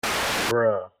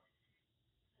Bruh,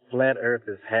 flat Earth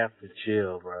is half the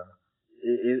chill, bruh.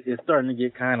 It's starting to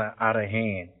get kind of out of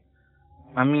hand.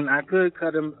 I mean, I could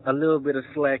cut him a little bit of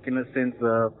slack in the sense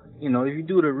of, if you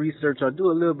do the research or do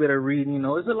a little bit of reading,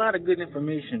 there's a lot of good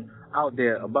information out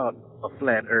there about a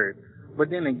flat Earth. But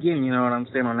then again, you know what I'm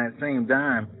saying, on that same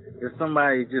dime, if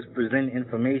somebody just presents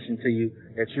information to you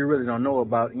that you really don't know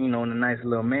about, in a nice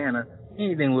little manner,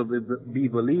 anything would be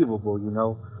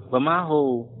believable, But my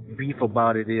whole beef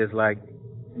about it is, like,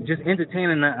 just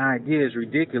entertaining the idea is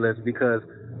ridiculous because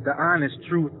the honest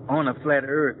truth on a flat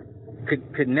Earth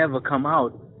could never come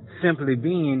out, simply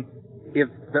being if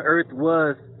the Earth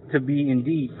was to be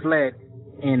indeed flat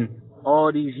and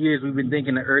all these years we've been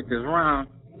thinking the Earth is round,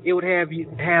 it would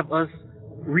have us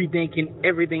rethinking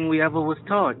everything we ever was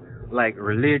taught, like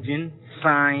religion,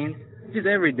 science, just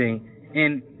everything.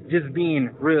 And just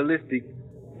being realistic,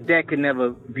 that could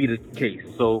never be the case.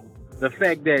 So the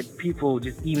fact that people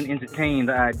just even entertain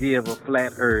the idea of a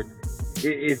flat Earth,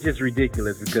 it's just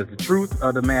ridiculous because the truth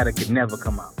of the matter could never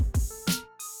come out.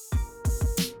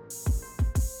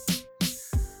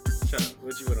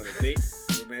 What you went on a date?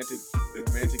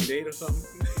 Romantic date or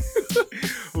something?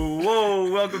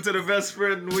 Whoa, welcome to the Best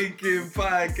Friend Weekend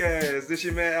Podcast. This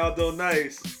your man Aldo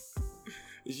Nice.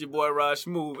 It's your boy Raj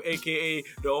Smooth, aka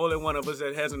the only one of us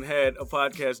that hasn't had a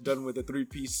podcast done with a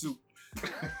 3-piece suit.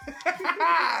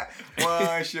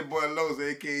 Well, it's your boy Lowe's,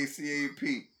 aka CAP.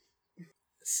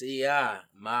 C.I.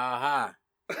 Mile High.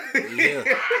 Yeah.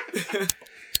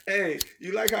 Hey,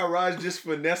 you like how Raj just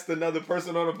finessed another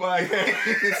person on the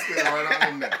podcast? Right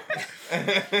on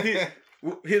there.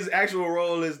 His actual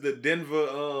role is the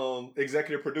Denver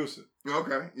executive producer.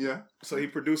 Okay, yeah. So he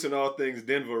producing all things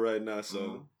Denver right now.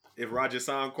 So if Roger's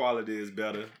sound quality is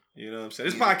better, you know what I'm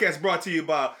saying? This podcast brought to you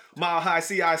by Mile High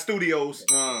CI Studios.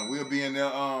 We'll be in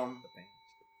there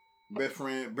best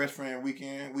friend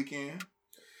weekend.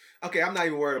 Okay, I'm not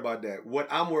even worried about that. What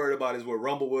I'm worried about is what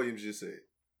Rumble Williams just said.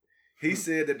 He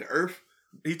said that the Earth,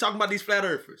 he's talking about these flat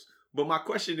earthers. But my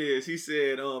question is, he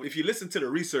said, if you listen to the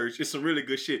research, it's some really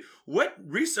good shit. What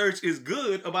research is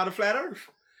good about a flat Earth?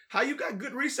 How you got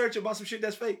good research about some shit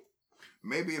that's fake?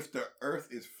 Maybe if the Earth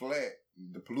is flat,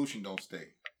 the pollution don't stay.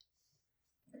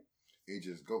 It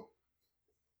just go.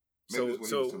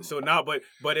 So now, but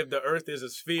if the Earth is a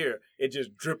sphere, it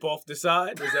just drip off the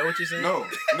side? Is that what you're saying?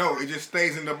 No, it just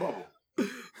stays in the bubble.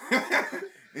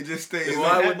 It just stays in the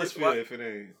atmosphere if it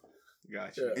ain't.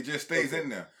 Gotcha. It just stays in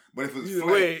there. But if it's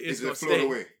flat, it's it just float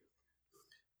away.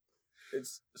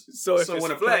 So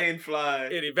when a plane fly,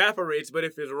 it evaporates. But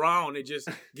if it's round, it just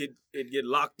get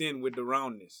locked in with the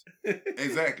roundness.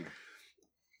 Exactly.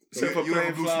 So you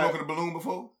ever blew smoke in a balloon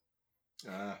before?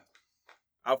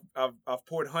 I've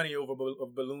poured honey over a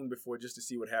balloon before just to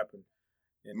see what happened.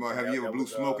 Have you ever blew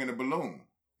smoke in a balloon?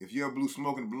 If you ever blew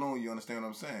smoke in a balloon, you understand what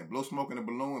I'm saying. Blow smoke in a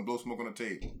balloon and blow smoke on a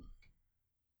table.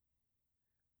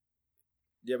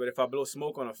 Yeah, but if I blow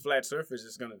smoke on a flat surface,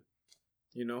 it's gonna,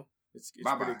 it's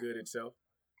pretty good itself.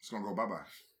 It's gonna go bye-bye.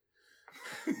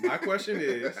 My question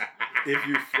is, if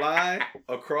you fly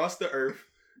across the Earth,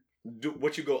 do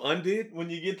what you go undid when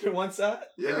you get to one side,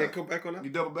 and then come back on up? You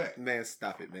double back. Man,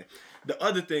 stop it, man. The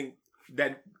other thing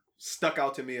that stuck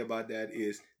out to me about that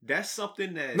is that's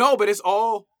something that but it's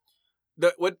all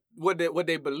what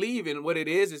they believe in. What it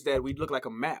is that we look like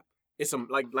a map. It's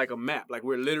like a map, like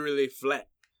we're literally flat.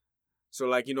 So,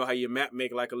 like, you know how your map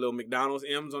make like a little McDonald's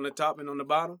M's on the top and on the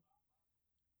bottom?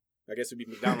 I guess it'd be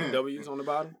McDonald's W's on the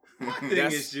bottom.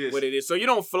 That's just what it is. So you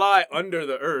don't fly under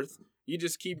the Earth. You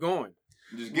just keep going.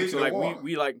 Just get to the water.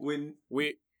 We on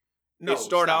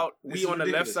the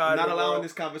left side. I'm not allowing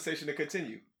this conversation to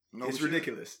continue. No, it's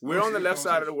ridiculous. We're on the left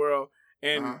side of the world,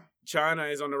 and China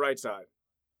is on the right side.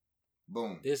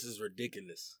 Boom. This is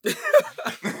ridiculous.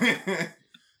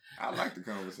 I like the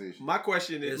conversation. My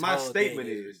question is, my statement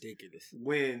is ridiculous.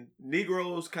 When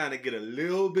Negroes kind of get a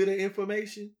little bit of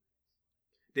information,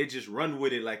 they just run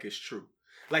with it like it's true.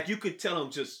 Like you could tell them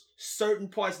just certain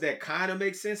parts that kind of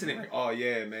make sense, and they're like, "Oh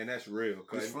yeah, man, that's real."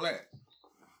 It's flat.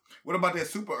 What about that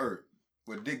super Earth?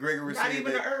 What Dick Gregory said? Not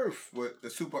even the Earth. With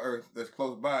the super Earth that's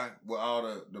close by, where all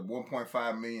the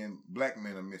 1.5 million black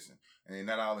men are missing, and they're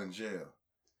not all in jail.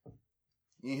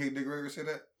 You ain't hear Dick Gregory say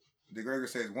that? Dick Gregory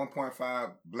says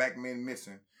 1.5 black men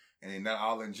missing, and they're not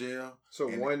all in jail. So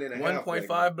and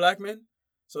 1.5 black men?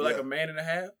 So like a man and a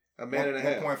half? A man and a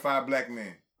half. 1.5 black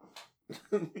men.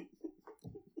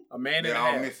 A man they're and a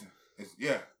all half. missing. Missing.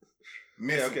 Yeah,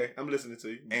 okay. I'm listening to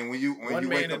you. And when you one wake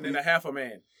man up, and then a half a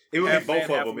man. It would half be both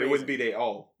man, of them. It wouldn't be they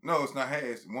all. No, it's not half.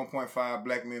 It's 1.5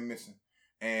 black men missing,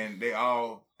 and they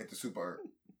all at the super Earth.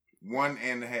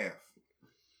 1.5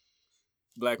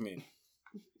 black men.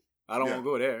 I don't want to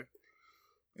go there.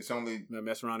 It's only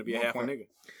mess around to be a half a nigga.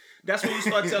 That's when you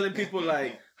start telling people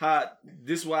like how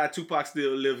this is why Tupac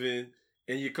still living,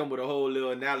 and you come with a whole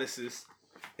little analysis,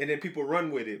 and then people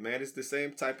run with it, man. It's the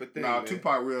same type of thing. Nah,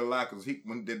 Tupac real life because he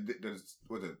when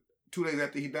 2 days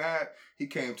after he died, he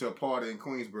came to a party in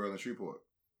Queensboro and Shreveport.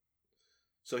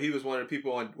 So he was one of the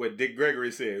people on what Dick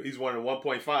Gregory said. He's one of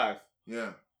 1.5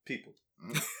 people.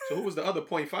 Mm-hmm. So who was the other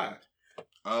 0.5?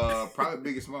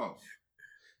 Probably Biggie Smalls.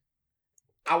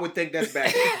 I would think that's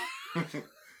backwards.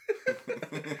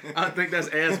 I think that's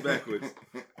ass backwards.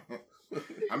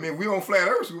 I mean, we on flat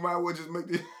earth, so we might as well just make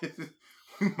this.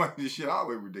 We might this shit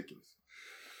always ridiculous.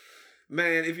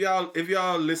 Man, if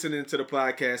y'all listening to the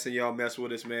podcast and y'all mess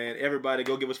with us, man, everybody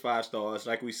go give us 5 stars,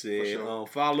 like we said. Sure.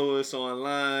 Follow us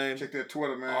online. Check that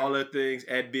Twitter, man. All the things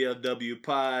at BLW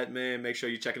Pod, man. Make sure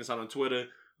you're checking us out on Twitter.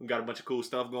 We got a bunch of cool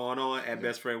stuff going on at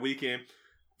Best Friend Weekend.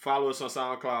 Follow us on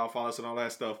SoundCloud. Follow us on all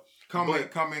that stuff. Comment,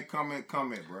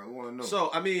 bro. We want to know. So,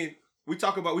 I mean, we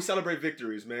celebrate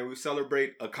victories, man. We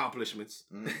celebrate accomplishments.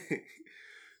 Mm-hmm.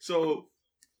 So,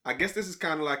 I guess this is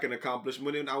kind of like an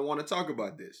accomplishment, and I want to talk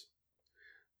about this.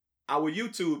 Our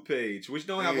YouTube page, which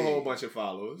don't have a whole bunch of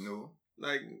followers. No.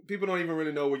 Like, people don't even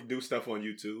really know we do stuff on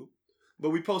YouTube. But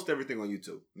we post everything on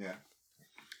YouTube. Yeah.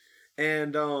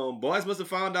 And boys must have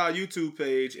found our YouTube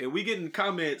page, and we getting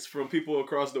comments from people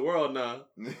across the world now.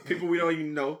 People we don't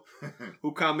even know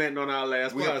who commenting on our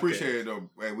last podcast. We appreciate it, though.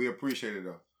 Hey, we appreciate it,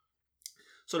 though.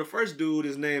 So the first dude,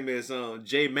 his name is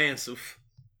Jay Mansuf.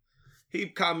 He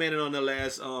commented on the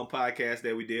last podcast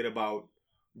that we did about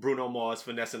Bruno Mars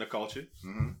finessing the culture.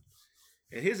 Mm-hmm.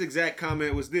 And his exact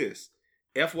comment was this.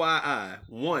 FYI,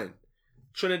 1,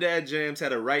 Trinidad James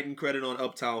had a writing credit on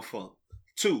Uptown Funk.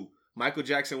 2, Michael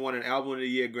Jackson won an Album of the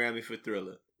Year Grammy for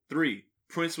Thriller. 3,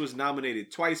 Prince was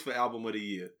nominated twice for Album of the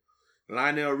Year.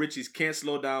 Lionel Richie's Can't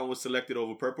Slow Down was selected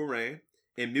over Purple Rain.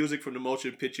 And music from the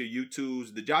motion picture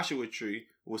U2's The Joshua Tree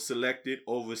was selected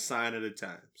over Sign of the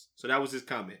Times. So that was his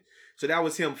comment. So that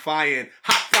was him firing,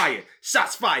 hot fire,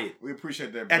 shots fired. We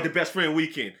appreciate that, bro. At the Best Friend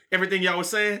Weekend. Everything y'all was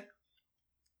saying?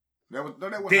 That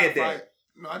was dead.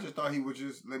 No, I just thought he was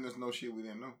just letting us know shit we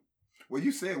didn't know. Well,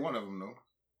 you said one of them, though.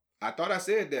 I thought I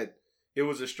said that it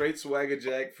was a straight swagger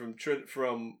jack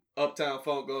from Uptown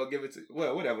Funk. Go give it to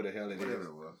whatever the hell it is. Whatever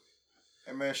it was.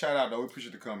 Hey man, shout out though. We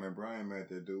appreciate the comment, bro. I ain't mad at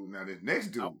that dude. Now this next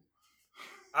dude.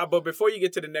 But before you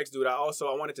get to the next dude, I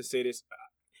wanted to say this.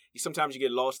 Sometimes you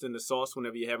get lost in the sauce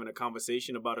whenever you're having a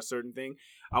conversation about a certain thing.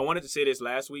 I wanted to say this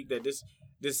last week that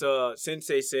this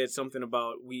sensei said something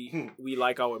about we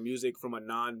like our music from a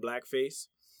non-black face.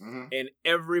 Mm-hmm. And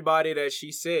everybody that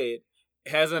she said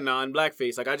has a non-black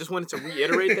face. Like, I just wanted to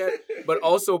reiterate that. But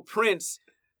also Prince,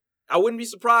 I wouldn't be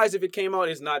surprised if it came out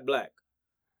as not black.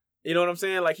 You know what I'm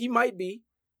saying? Like, he might be.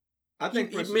 I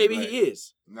think maybe he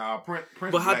is. Nah, Prince.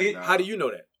 But how do you know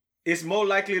that? It's more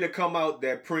likely to come out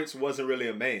that Prince wasn't really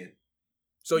a man.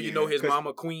 So you know his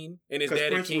mama queen and his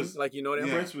daddy Prince king, like you know that.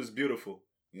 Yeah. Prince was beautiful.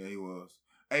 Yeah, he was.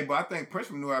 Hey, but I think Prince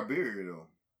from New Iberia though.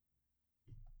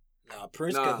 Nah,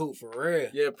 Prince can hoop for real.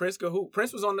 Yeah, Prince can hoop.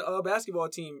 Prince was on the basketball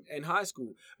team in high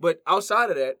school, but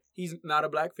outside of that, he's not a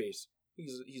blackface.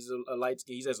 He's a light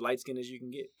skin. He's as light skinned as you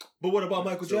can get. But what about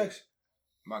Michael Jackson?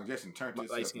 Michael Jackson turned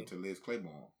himself into Liz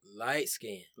Claiborne. Light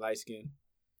skin.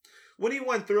 When he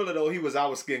won Thriller, though, he was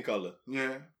our skin color.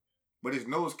 Yeah. But his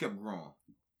nose kept growing.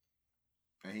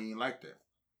 And he ain't like that.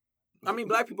 I mean,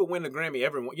 black people win the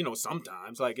Grammy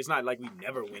sometimes. Like, it's not like we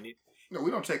never win it. No, we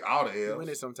don't take all the L's. We win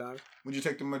it sometimes. Would you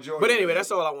take the majority? But anyway,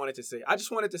 that's all I wanted to say. I just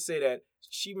wanted to say that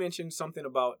she mentioned something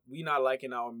about we not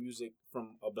liking our music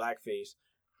from a black face.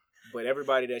 But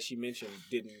everybody that she mentioned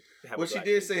didn't have a black face. Well,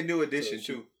 she did say New Edition,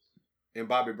 too. And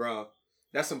Bobby Brown.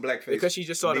 That's some blackface. Because she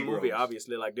just saw the movie,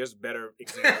 obviously. Like, there's better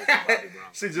examples than Bobby Brown.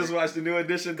 She just watched the New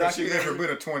Edition documentary. She every bit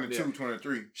of 22,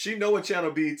 23. She know what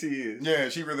channel BET is. Yeah,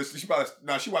 she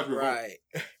watched Revolt. Right.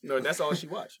 No, that's all she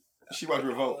watched. She watched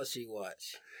Revolt. All she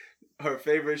watched. Her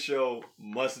favorite show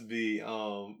must be,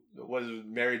 what is it,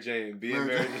 Mary Jane? Being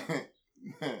Mary Jane.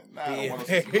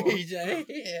 Mary Jane.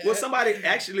 Well,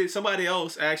 somebody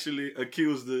else actually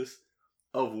accused us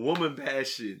of woman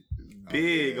bashing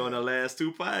big on the last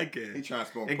 2 podcasts. He trying to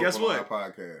score. And guess what?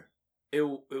 Podcast. It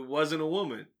wasn't a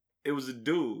woman. It was a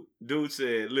dude. Dude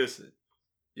said, "Listen,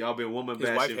 y'all been woman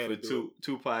bashing for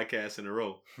two podcasts in a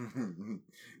row."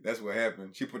 That's what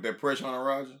happened. She put that pressure on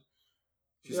Roger.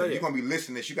 She said, "You're gonna be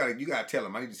listening. You gotta tell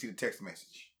him. I need to see the text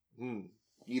message."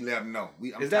 You let him know.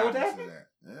 Is that what happened?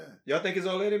 Yeah. Y'all think his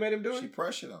old lady made him do it? She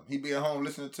pressured him. He be at home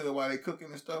listening to it while they cooking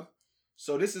and stuff.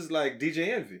 So this is like DJ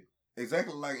Envy.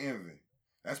 Exactly like Envy.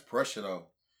 That's pressure though.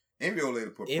 Envy old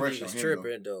lady put pressure on him.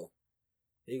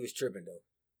 He was tripping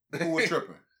though. Who was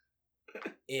tripping?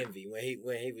 Envy when he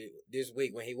this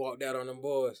week when he walked out on them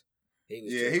boys. He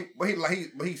was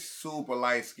he's super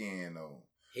light skinned though.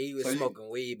 He was smoking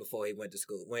weed before he went to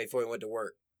school. Before he went to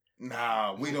work.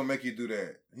 Nah, we don't make you do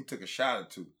that. He took a shot or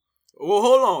two. Well,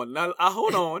 hold on. Now,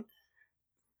 hold on.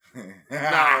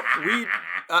 Now, weed.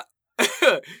 I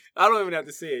don't even have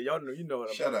to say it. Y'all know, you know what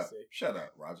I'm about to say. Shut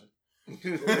up, Roger.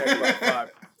 Go back to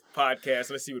our podcast.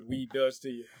 Let's see what weed does to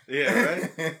you. Yeah, right.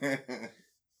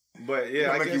 But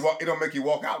yeah, it don't make you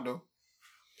walk out though.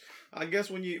 I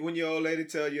guess when your old lady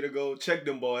tell you to go check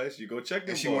them boys, you go check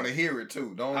them. And she boys. want to hear it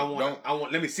too. I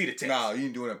want. Let me see the text. Nah, you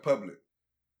ain't doing it in public.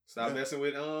 Stop messing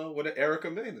with Erica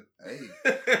Mena. Hey,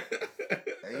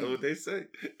 that's what they say.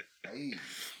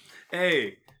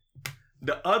 Hey,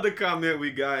 the other comment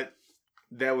we got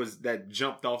that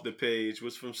jumped off the page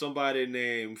was from somebody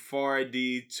named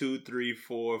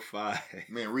FarD2345.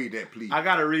 Man, read that, please. I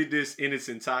gotta read this in its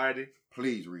entirety.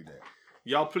 Please read that.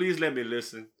 Y'all, please let me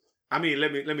listen. I mean,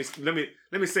 let me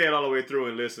say it all the way through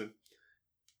and listen.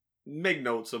 Make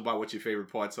notes about what your favorite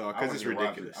parts are because it's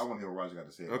ridiculous. I want to hear what Roger got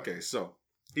to say. Okay, so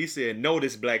he said,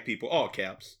 "Notice, black people, all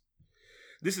caps.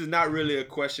 This is not really a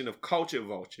question of culture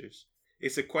vultures.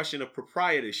 It's a question of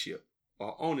proprietorship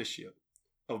or ownership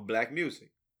of black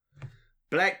music.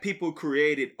 Black people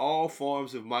created all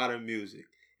forms of modern music,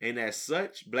 and as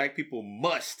such, black people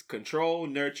must control,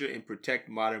 nurture, and protect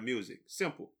modern music.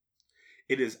 Simple.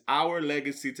 It is our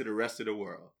legacy to the rest of the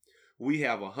world. We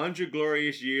have 100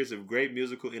 glorious years of great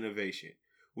musical innovation.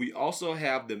 We also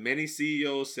have the many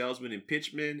CEOs, salesmen, and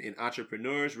pitchmen and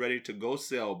entrepreneurs ready to go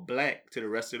sell black to the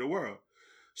rest of the world.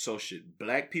 So should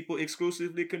black people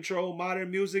exclusively control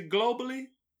modern music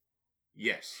globally?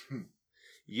 Yes.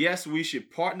 Yes, we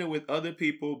should partner with other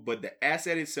people, but the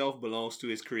asset itself belongs to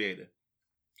its creator.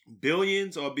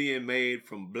 Billions are being made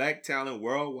from black talent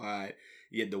worldwide,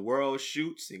 yet the world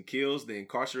shoots and kills the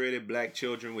incarcerated black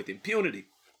children with impunity.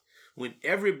 When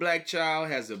every black child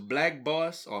has a black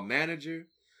boss or manager,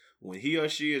 when he or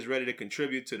she is ready to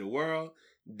contribute to the world,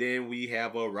 then we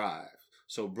have arrived.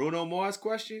 So Bruno Mars'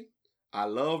 question, I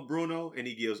love Bruno and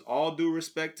he gives all due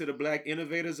respect to the black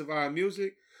innovators of our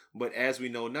music, but as we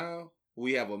know now,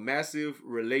 we have a massive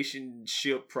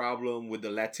relationship problem with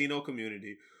the Latino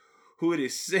community, who it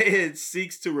is said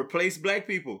seeks to replace black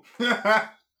people.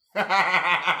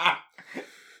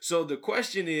 So the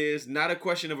question is not a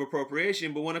question of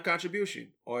appropriation, but one of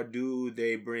contribution. Or do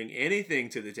they bring anything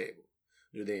to the table?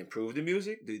 Do they improve the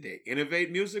music? Do they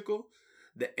innovate musical?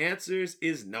 The answer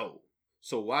is no.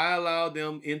 So why allow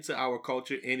them into our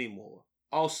culture anymore?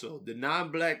 Also, the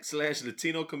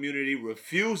non-black/Latino community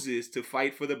refuses to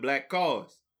fight for the black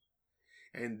cause.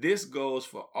 And this goes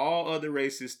for all other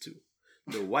races too.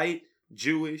 The white,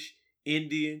 Jewish,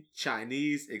 Indian,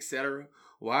 Chinese, etc.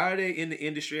 Why are they in the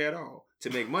industry at all? To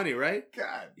make money, right?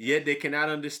 God. Yet they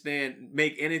cannot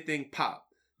make anything pop.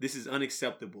 This is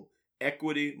unacceptable.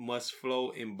 Equity must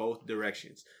flow in both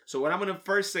directions. So what I'm going to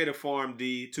first say to Farm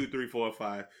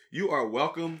D2345, you are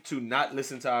welcome to not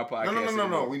listen to our podcast.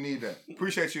 No. We need that.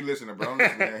 Appreciate you listening, bro.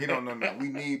 He don't know nothing. We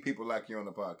need people like you on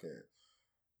the podcast.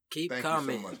 Thank you so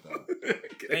much, dog.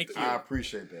 Thank you. I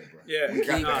appreciate that, bro.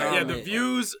 Yeah,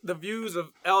 the views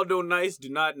of Aldo Nice do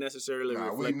not necessarily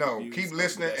reflect we know. the views Keep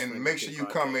listening and make sure you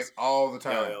podcast, comment all the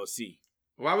time. LLC.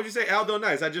 Why would you say Aldo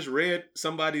Nice? I just read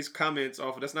somebody's comments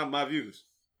off. That's not my views.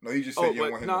 No, you just said you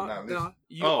don't want him to not listen. No,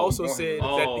 you also said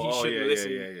that he shouldn't listen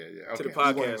to the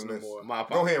podcast no more. My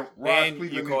apologies. Go ahead, Ross.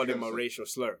 And you called him a racial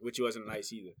slur, which wasn't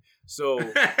nice either. So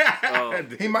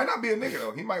he might not be a nigga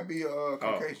though. He might be a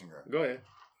Caucasian guy. Go ahead.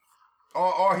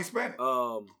 Or Hispanic.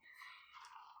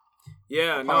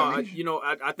 Yeah, no,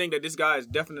 I think that this guy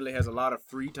definitely has a lot of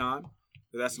free time.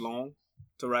 That's long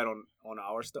to write on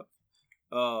our stuff.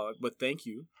 But thank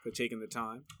you for taking the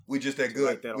time. We just that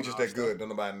good. We just that good. Don't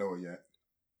nobody know it yet.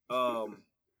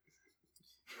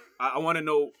 I want to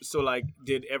know. So, like,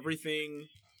 did everything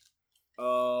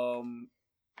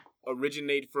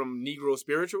originate from Negro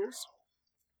spirituals?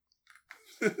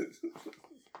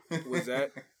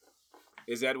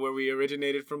 Is that where we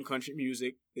originated from? Country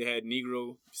music. They had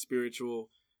Negro spiritual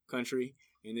country,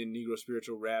 and then Negro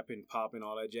spiritual rap and pop and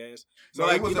all that jazz. So,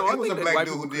 no, it was a black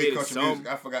dude who did country music.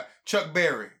 I forgot. Chuck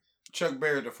Berry. Chuck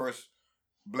Berry, the first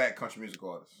black country music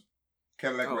artist.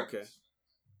 Cadillac Records. Okay.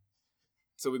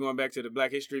 So we're going back to the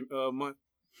Black History Month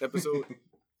episode.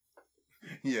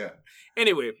 Yeah.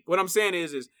 Anyway, what I'm saying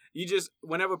is you just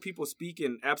whenever people speak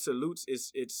in absolutes,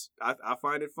 I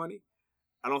find it funny.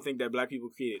 I don't think that black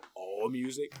people created all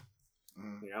music. I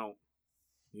don't.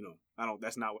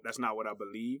 That's not what I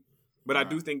believe. But I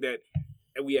do think that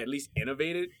we at least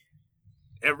innovated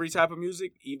every type of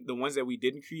music, even the ones that we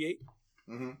didn't create.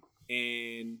 Mm-hmm.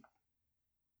 And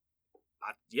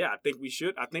I think we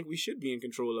should. I think we should be in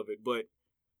control of it, but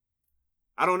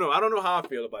I don't know. I don't know how I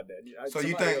feel about that. So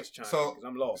you think so?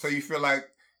 I'm lost. So you feel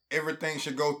like everything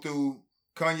should go through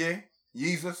Kanye,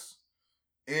 Yeezus?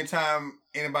 Anytime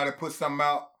anybody puts something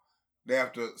out, they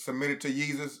have to submit it to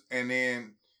Yeezus, and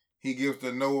then he gives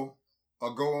the no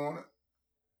or go on it?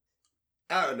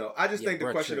 I don't know. I just think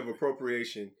the question of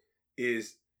appropriation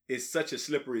is such a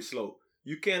slippery slope.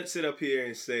 You can't sit up here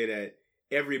and say that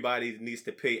everybody needs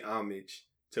to pay homage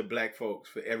to black folks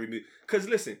for every music. Because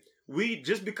listen,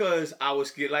 just because I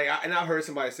was like, and I heard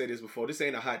somebody say this before. This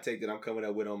ain't a hot take that I'm coming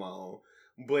up with on my own.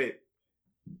 But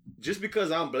just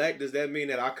because I'm black, does that mean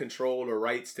that I control the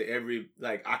rights to every,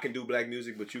 like, I can do black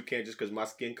music, but you can't just because my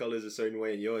skin color is a certain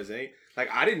way and yours ain't?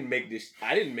 Like, I didn't make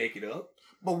it up.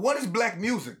 But what is black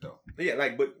music, though? Yeah,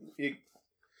 like, but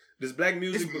does black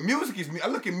music... Music is... I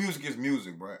look at music as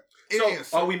music, bro.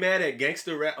 Are we mad at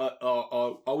gangster rap?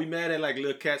 Are we mad at, like,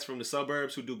 little cats from the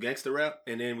suburbs who do gangster rap?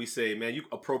 And then we say, man, you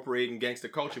appropriating gangster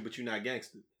culture, but you're not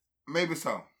gangster. Maybe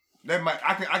so. That might...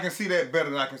 I can see that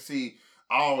better than I can see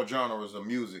all genres of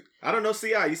music. I don't know,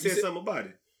 C.I. You said something about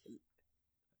it.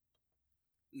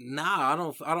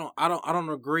 Nah, I don't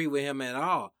agree with him at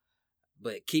all.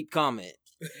 But keep comment.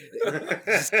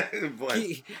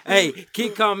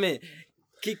 Keep comment.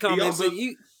 Keep comment. Also, but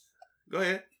you go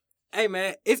ahead. Hey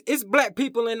man, it's black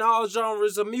people in all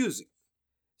genres of music.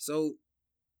 So,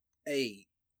 hey,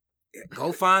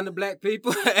 go find the black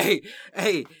people. hey,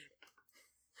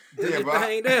 yeah, but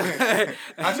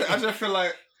I just feel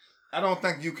like I don't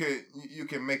think you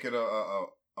can make it a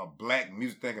black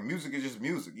music thing. Music is just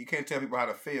music. You can't tell people how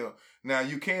to feel. Now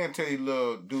you can tell you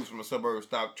little dudes from the suburbs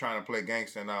stop trying to play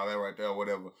gangster and all that right there, or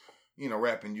whatever. You know,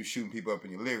 rapping, you shooting people up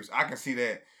in your lyrics. I can see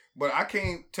that. But I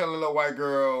can't tell a little white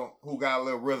girl who got a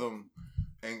little rhythm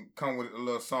and come with a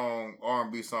little song,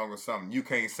 R&B song or something. You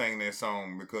can't sing that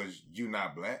song because you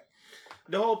not black.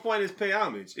 The whole point is pay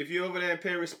homage. If you're over there and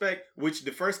pay respect, which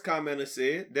the first commenter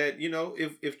said that, you know,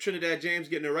 if Trinidad James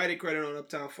getting the writing credit on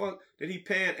Uptown Funk, then he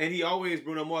paying, and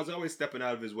Bruno Mars always stepping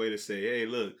out of his way to say, hey,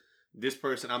 look, this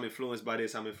person, I'm influenced by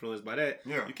this, I'm influenced by that.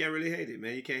 Yeah. You can't really hate it,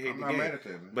 man. You can't hate the game. I'm not mad at that,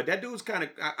 man. But that dude's kind of,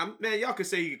 man, y'all can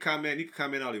say he can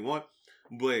comment all he want.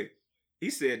 But he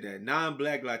said that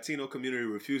non-black Latino community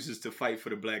refuses to fight for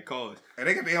the black cause. And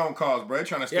they got their own cause, bro. They're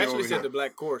trying to stay over here. He actually said the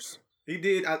black course. He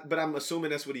did, but I'm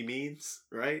assuming that's what he means,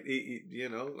 right? You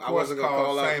know, I wasn't gonna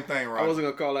call out same thing, right? I wasn't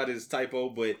gonna call out his typo,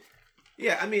 but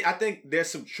yeah, I mean, I think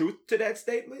there's some truth to that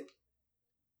statement.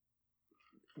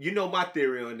 You know my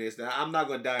theory on this. Now, I'm not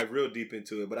gonna dive real deep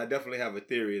into it, but I definitely have a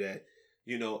theory that,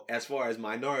 you know, as far as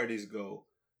minorities go,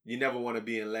 you never want to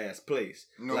be in last place.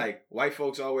 No. Like white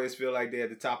folks always feel like they're at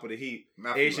the top of the heap.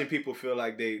 Asian people feel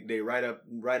like they right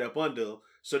up under them.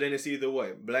 So then it's either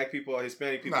what? Black people or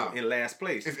Hispanic people in last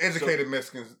place. It's educated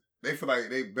Mexicans. They feel like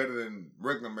they better than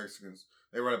regular Mexicans.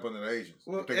 They right up under the Asians.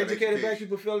 Well, educated black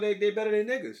people feel they better than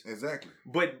niggas. Exactly.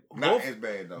 But not as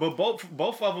bad though. But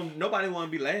both of them, nobody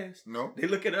want to be last. No. They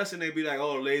look at us and they be like,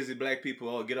 "Oh, lazy black people.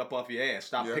 Oh, get up off your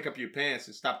ass. Pick up your pants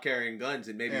and stop carrying guns,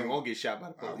 and maybe you won't get shot by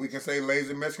the police." We can say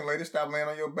lazy Mexican lady, stop laying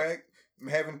on your back,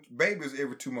 having babies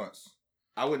every 2 months.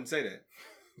 I wouldn't say that.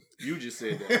 You just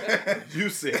said that. You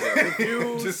said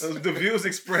that. The views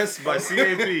expressed by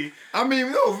CAP. I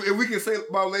mean, no, if we can say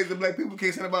about lazy black people, we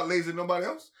can't say about lazy nobody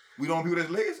else. We don't want people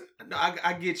that's lazy. No,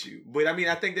 I get you. But I mean,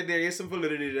 I think that there is some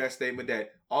validity to that statement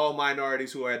that all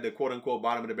minorities who are at the quote unquote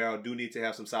bottom of the barrel do need to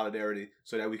have some solidarity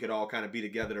so that we could all kind of be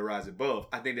together to rise above.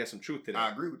 I think there's some truth to that.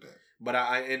 I agree with that. But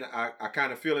I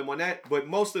kind of feel him on that. But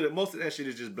most of that shit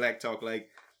is just black talk. Like,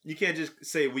 you can't just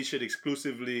say we should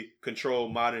exclusively control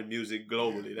modern music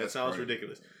globally. That sounds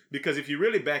ridiculous. Because if you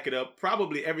really back it up,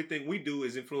 probably everything we do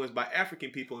is influenced by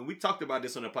African people. And we talked about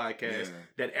this on the podcast,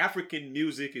 that African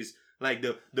music is like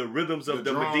the rhythms of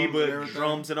the Madiba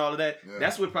drums and all of that. Yeah.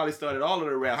 That's what probably started all of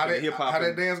the rap and hip hop. How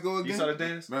that dance go again? You saw the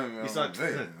dance? No, you saw it?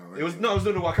 It was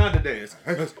doing the Wakanda dance.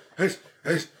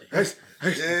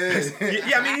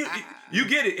 Yeah, I mean, you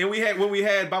get it. And when we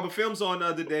had Baba Films on the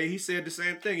other day, he said the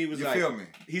same thing. He was feel me?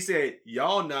 He said,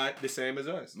 y'all not the same as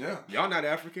us. Yeah. Y'all not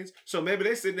Africans. So maybe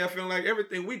they sitting there feeling like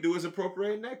everything we do is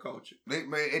appropriating that culture. They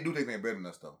do think they're better than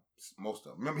us, though. Most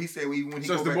of them. Remember he said when he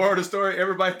So it's the moral of the story,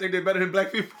 everybody think they're better than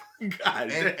black people? God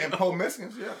and poor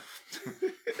Mexicans, yeah.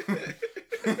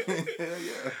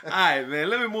 All right, man.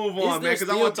 Let me move on, man, because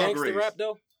I want to talk race. Rap,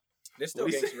 though? There's still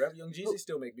gangster rap. Young Jeezy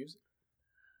still make music.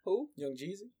 Who? Young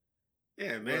Jeezy?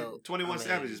 Yeah, man. 21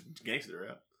 Savage is gangster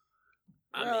rap.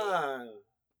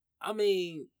 I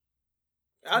mean,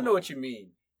 I know what you mean.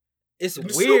 It's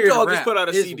weird. Snoop Dogg rap. just put out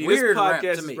a CD. This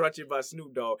podcast is me. brought to you by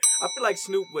Snoop Dogg. I feel like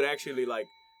Snoop would actually like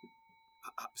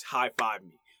high five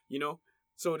me. You know,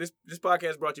 So this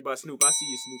podcast brought to you by Snoop. I see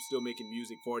you, Snoop, still making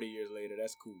music 40 years later.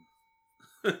 That's cool.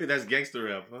 That's gangster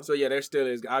rap, huh? So yeah, there still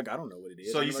is. I don't know what it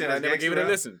is. So you said I never gave it a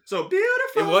listen. So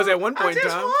beautiful. It was at one point in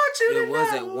time. It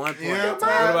was at one point in time.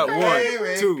 What about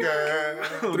 1, 2,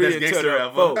 3,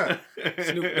 and 4?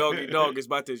 Snoop Doggy is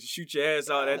about to shoot your ass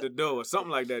out at the door or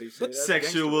something like that. He said.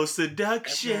 Sexual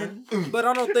seduction. But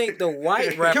I don't think the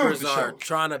white rappers are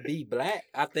trying to be black.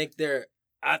 I think they're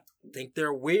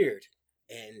weird,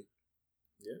 and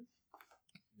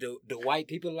the white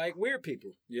people like weird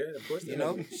people. Yeah, of course. You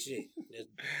know, shit.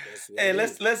 That's Hey,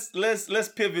 let's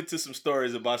pivot to some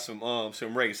stories about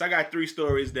some race. I got 3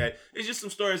 stories that it's just some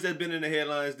stories that's been in the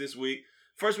headlines this week.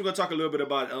 First, we're gonna talk a little bit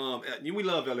about we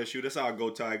love LSU. That's our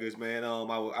Go Tigers, man.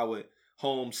 Our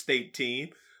home state team.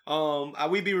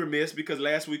 We'd be remiss because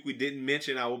last week we didn't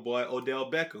mention our boy Odell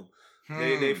Beckham.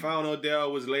 They found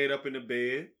Odell was laid up in the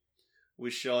bed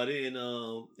with Shawty, and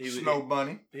Snow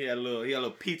Bunny. He had a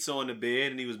little pizza on the bed,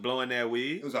 and he was blowing that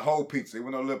weed. It was a whole pizza. It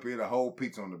wasn't no lip. He had a whole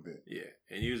pizza on the bed. Yeah,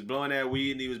 and he was blowing that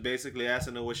weed, and he was basically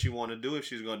asking her what she wanted to do, if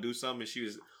she was gonna do something, and she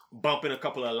was bumping a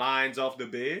couple of lines off the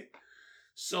bed.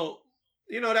 So,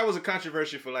 that was a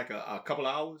controversy for like a couple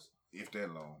of hours, if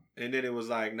that long. And then it was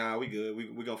like, nah, we good.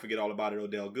 We gonna forget all about it.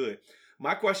 Odell good.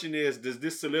 My question is, does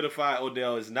this solidify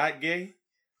Odell is not gay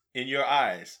in your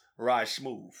eyes, Raj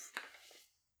Smooth?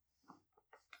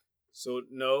 So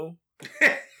no.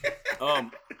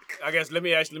 I guess let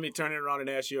me turn it around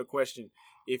and ask you a question.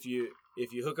 If you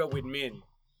hook up with men,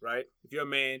 right? If you're a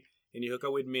man and you hook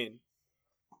up with men,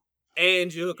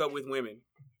 and you hook up with women,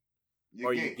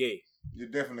 are you gay? You're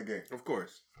definitely gay. Of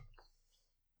course.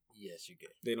 Yes, you're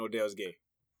gay. Then Odell's gay.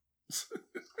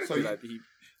 So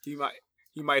he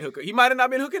might hook up. He might have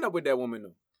not been hooking up with that woman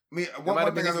though.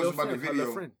 One thing I noticed about the video.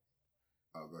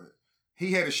 Oh, go ahead.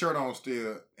 He had his shirt on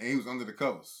still, and he was under the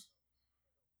covers.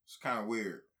 It's kind of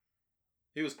weird.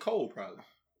 He was cold, probably.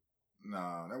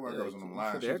 Nah, that worker was on the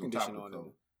line. She was on top of the cover.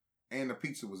 And the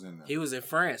pizza was in there. He was in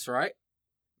France, right?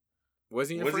 Was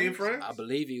he in France? I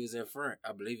believe he was in France.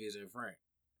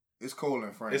 It's cold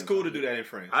in France. It's cool to do that in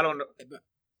France. I don't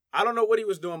know what he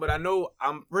was doing, but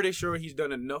I'm pretty sure he's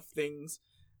done enough things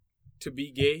to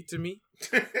be gay to me,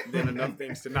 than enough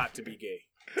things to not to be gay.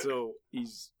 So and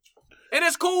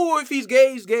it's cool if he's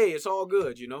gay. He's gay. It's all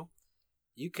good,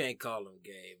 You can't call him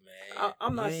gay, man.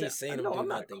 I'm not saying him do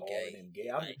nothing gay. Him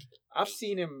gay. I've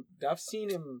seen him.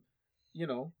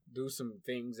 Do some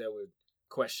things that were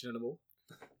questionable.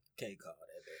 Can't call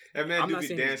that. That man do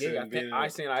be dancing.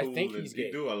 I think he's gay.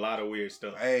 He do a lot of weird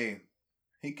stuff. Hey,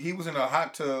 he was in a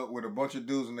hot tub with a bunch of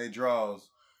dudes in their drawers,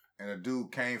 and a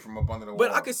dude came from up under the water.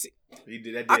 But I could see. He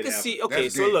did that. I could see. Okay,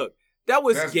 so look, that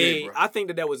was gay. Gay, I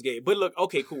think that was gay. But look,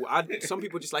 okay, cool. Some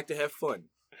people just like to have fun.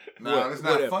 No, it's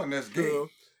not fun. That's gay.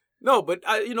 No, but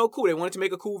cool. They wanted to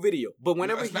make a cool video. But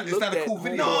whenever it's not a cool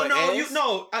video.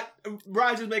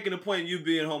 Raj is making a point. You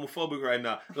being homophobic right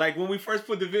now. Like when we first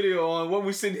put the video on, when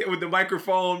we sitting here with the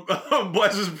microphone,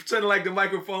 boys was pretending like the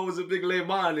microphone was a big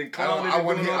lemon and clowning. I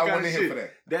wasn't here for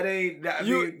that. That ain't.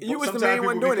 You was the main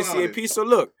one doing it, CAP. So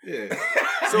look. Yeah.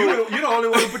 So you're the only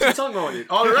one who put your tongue on it.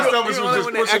 All the rest of us was just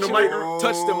pushing the mic.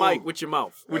 Touch the mic with your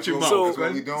mouth. So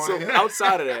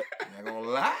outside of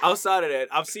that,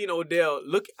 I've seen Odell.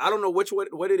 Look, I don't know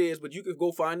what it is, but you could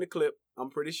go find the clip. I'm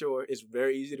pretty sure it's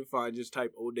very easy to find. Just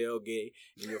type Odell gay,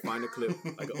 and you'll find a clip,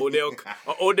 like an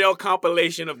Odell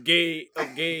compilation of gay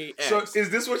acts. So is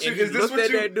this what you?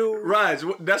 That dude? Raj,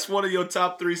 that's one of your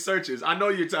top 3 searches. I know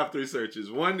your top 3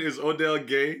 searches. One is Odell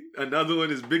gay. Another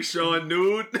one is Big Sean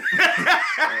nude.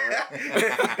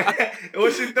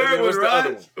 What's your third one,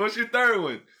 Raj? What's your third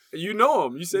one? You know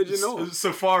him. You said you know him.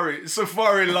 Safari long.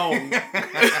 Safari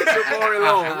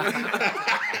long.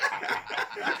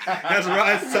 That's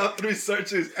Ryan's top 3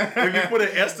 searches. If you put an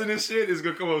S in this shit, it's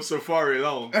gonna come up Safari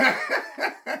long.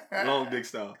 Long dick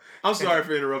style. I'm sorry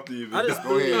for interrupting you. I just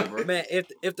believe, man,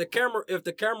 if the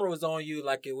camera was on you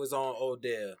like it was on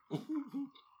Odell.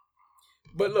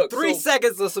 But look, 3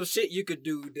 seconds of some shit you could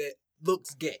do that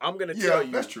looks gay. I'm gonna tell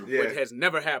you that's true. What has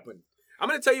never happened. I'm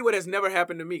gonna tell you what has never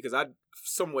happened to me because I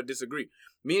somewhat disagree.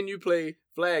 Me and you play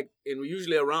flag, and we're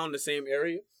usually around the same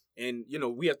area. And,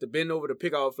 we have to bend over to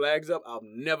pick our flags up. I've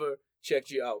never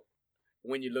checked you out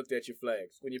when you looked at your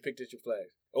flags, when you picked at your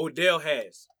flags. Odell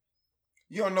has.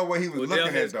 You don't know what he was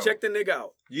looking at, though. Check the nigga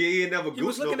out. Yeah, he ain't never goofed. He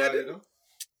was looking at it, though.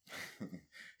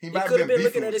 He could have been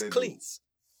looking at his cleats.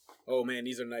 Oh, man,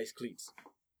 these are nice cleats.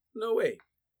 No way.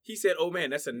 He said, "Oh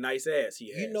man, that's a nice ass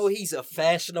he has." You know he's a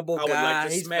fashionable guy. Like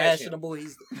to he's smash fashionable. Him.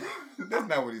 He's that's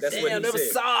not what he said. That's what he never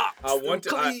said. Socks, I want to.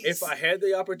 If I had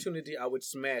the opportunity, I would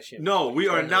smash him. No, we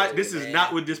are not. This is man.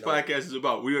 not what this podcast is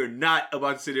about. We are not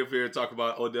about to sit up here and talk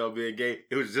about Odell being gay.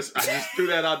 It was just I just threw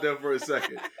that out there for a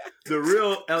second. The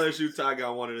real LSU Tiger I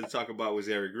wanted to talk about was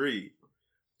Eric Reed.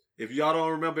 If y'all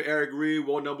don't remember, Eric Reed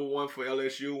won #1 for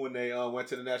LSU when they went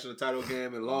to the national title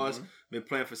game and lost. Mm-hmm. Been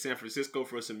playing for San Francisco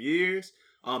for some years.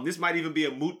 This might even be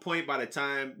a moot point by the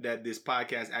time that this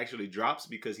podcast actually drops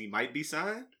because he might be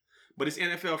signed. But it's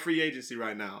NFL free agency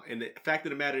right now. And the fact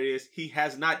of the matter is he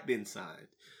has not been signed.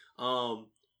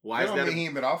 Why is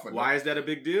that a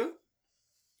big deal?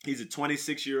 He's a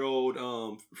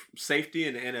 26-year-old safety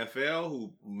in the NFL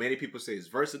who many people say is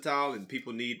versatile and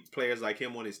people need players like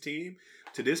him on his team.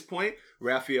 To this point,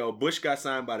 Raphael Bush got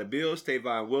signed by the Bills,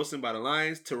 Tavon Wilson by the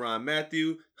Lions, Tyrann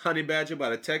Mathieu, Honey Badger by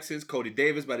the Texans, Cody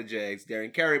Davis by the Jags,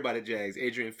 Darren Carey by the Jags,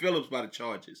 Adrian Phillips by the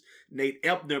Chargers, Nate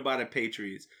Ebner by the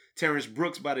Patriots, Terrence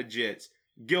Brooks by the Jets,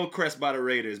 Gilchrist by the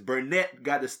Raiders, Burnett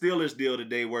got the Steelers deal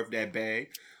today worth that bag.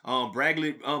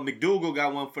 Bradley McDougal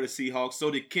got one for the Seahawks, so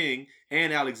did King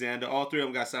and Alexander. All three of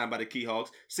them got signed by the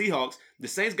Seahawks. The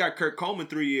Saints got Kirk Coleman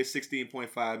 3 years,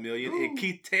 $16.5 million, and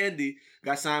Keith Tandy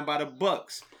got signed by the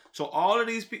Bucks. So all of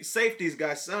these safeties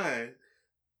got signed,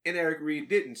 and Eric Reed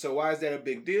didn't. So why is that a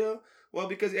big deal? Well,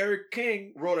 because Eric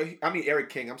Reed,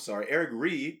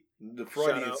 the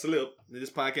Freudian slip.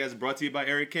 This podcast is brought to you by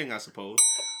Eric King, I suppose.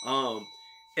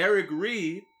 Eric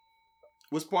Reed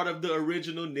was part of the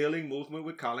original kneeling movement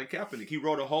with Colin Kaepernick. He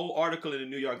wrote a whole article in the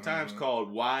New York Times called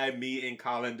Why Me and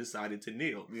Colin Decided to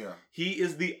Kneel. Yeah. He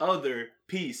is the other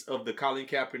piece of the Colin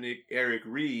Kaepernick, Eric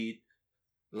Reed.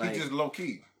 He just low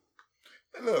key.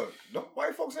 Hey, look, them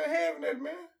white folks ain't having that,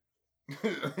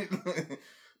 man.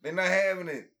 They're not having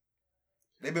it.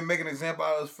 They've been making an example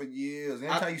out of us for years.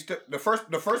 Anytime you step, the first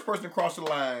person to cross the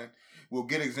line will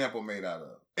get an example made out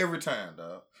of. Every time,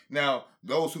 dog. Now,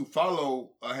 those who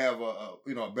follow have a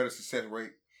better success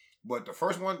rate, but the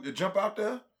first one to jump out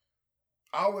there,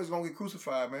 always gonna get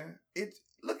crucified, man.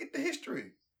 Look at the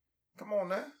history. Come on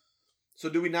now. So,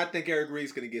 do we not think Eric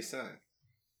Reed's gonna get signed?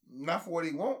 Not for what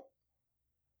he want.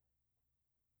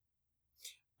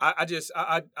 I just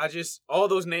all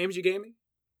those names you gave me,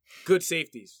 good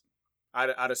safeties.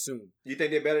 I'd assume. You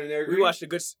think they're better than Eric Reed? We watched a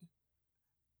good.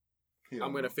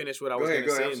 I'm going to finish what I was going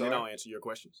to say, and then I'll answer your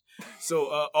questions.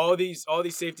 So all these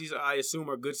safeties, I assume,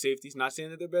 are good safeties. Not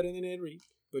saying that they're better than Ed Reed,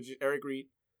 but Eric Reed.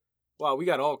 Wow, we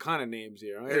got all kind of names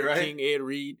here. Eric right? King, Ed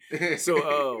Reed.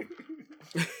 So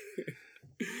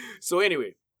so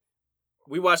anyway,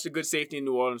 we watched a good safety in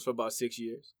New Orleans for about 6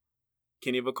 years.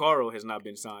 Kenny Vaccaro has not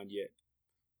been signed yet.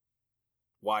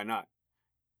 Why not?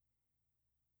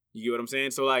 You get what I'm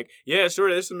saying? So, yeah,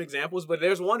 sure, there's some examples, but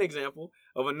there's one example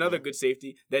of another good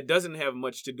safety that doesn't have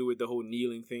much to do with the whole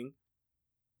kneeling thing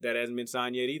that hasn't been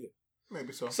signed yet either.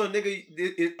 Maybe so. So,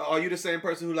 nigga, are you the same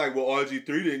person who RG3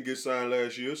 didn't get signed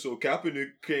last year, so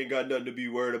Kaepernick ain't got nothing to be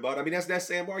worried about? I mean, that's that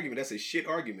same argument. That's a shit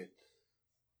argument.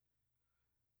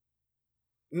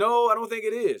 No, I don't think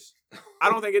it is. I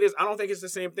don't think it's the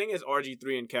same thing as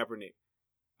RG3 and Kaepernick.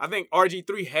 I think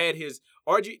RG3 had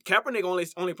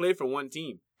Kaepernick only played for one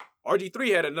team.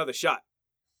 RG3 had another shot.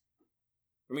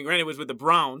 I mean, granted, it was with the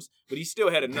Browns, but he still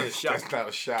had another shot. That's not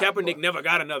a shot. Kaepernick never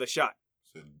got another shot.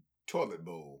 It's a toilet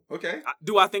bowl. Okay.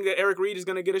 Do I think that Eric Reed is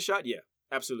going to get a shot? Yeah,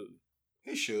 absolutely.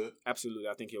 He should. Absolutely.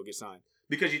 I think he'll get signed.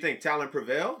 Because you think talent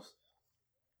prevails?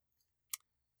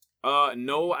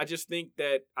 No, I think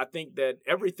that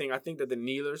everything, I think that the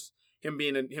kneelers, him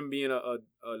being a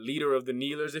leader of the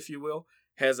kneelers, if you will,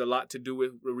 has a lot to do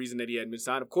with the reason that he hadn't been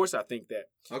signed. Of course, I think that.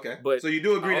 Okay. But so you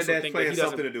do agree that's playing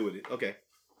something to do with it. Okay.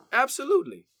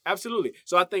 Absolutely. Absolutely.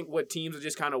 So I think what teams are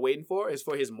just kind of waiting for is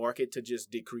for his market to just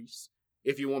decrease.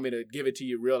 If you want me to give it to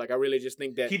you real, I really just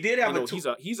think that he did have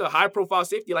he's a high profile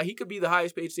safety. He could be the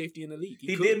highest paid safety in the league.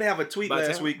 He did have a tweet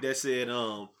last week that said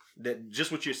that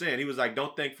just what you're saying. He was like,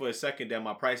 "Don't think for a second that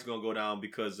my price is gonna go down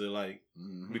because of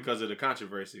because of the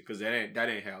controversy, because that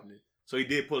ain't happening." So he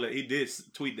did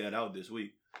tweet that out this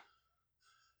week.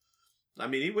 I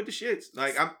mean, he with the shits.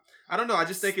 I don't know. I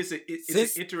just think it's an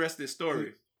interesting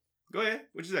story. Go ahead.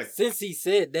 What you say? Since he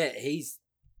said that, he's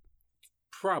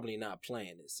probably not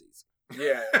playing this season.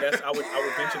 Yeah, I would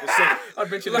venture to say. I'd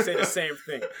venture to say the same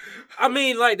thing. I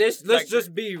mean, let's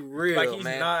just be real, he's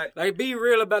man. Be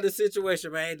real about the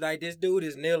situation, man. This dude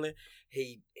is kneeling.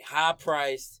 He high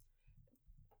priced.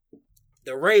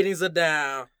 The ratings are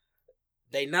down.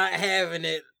 They not having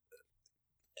it,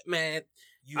 man.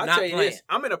 I'll tell you this,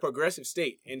 I'm in a progressive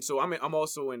state, and so I'm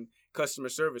also in customer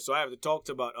service. So I have to talk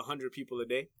to about 100 people a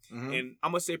day. Mm-hmm. And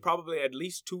I'm going to say probably at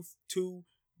least two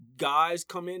guys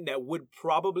come in that would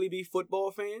probably be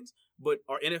football fans, but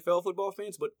are NFL football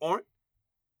fans, but aren't.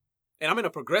 And I'm in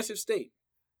a progressive state.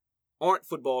 Aren't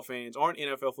football fans, aren't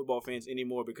NFL football fans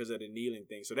anymore because of the kneeling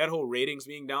thing. So that whole ratings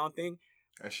being down thing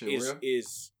that shit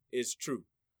is true.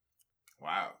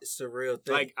 Wow. It's a real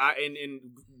thing. Like and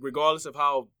regardless of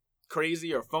how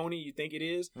crazy or phony you think it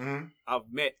is, mm-hmm. I've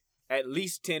met at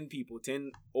least 10 people,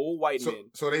 10 old white men.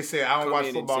 So they say I don't watch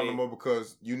football no more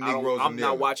because you Negroes are I'm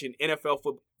not watching NFL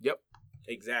football. Yep.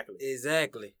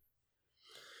 Exactly.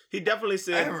 He definitely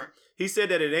said he said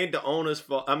that it ain't the owner's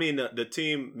fault. I mean the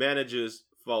team manager's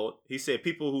fault. He said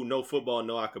people who know football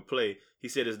know I could play. He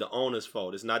said it's the owner's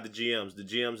fault. It's not the GM's. The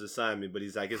GM's assigned me, but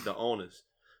he's like it's the owner's.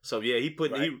 So yeah, he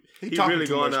really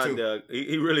going out there.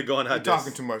 He really going out there. He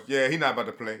talking too much. Yeah, he not about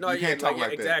to play. No, you can't talk like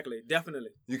that. Exactly,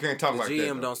 definitely. You can't talk like that. The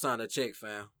GM don't sign a check,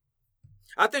 fam.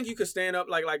 I think you could stand up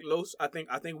like Los. I think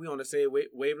we on the same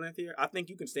wavelength here. I think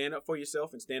you can stand up for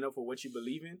yourself and stand up for what you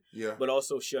believe in. Yeah. But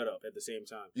also shut up at the same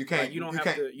time. You can't. Like, you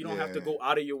don't have to go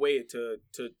out of your way to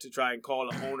try and call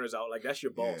the owners out. Like that's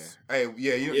your boss. Yeah. Hey,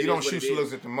 yeah, you don't shoot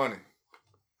slugs at the money.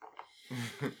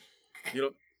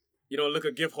 You don't look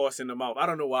a gift horse in the mouth. I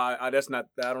don't know why. I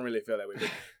don't really feel that way.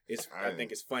 But I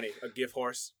think it's funny. A gift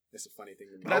horse. It's a funny thing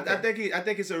to me. But I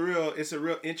think it's a real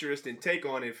interesting take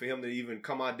on it for him to even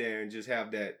come out there and just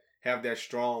have that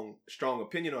strong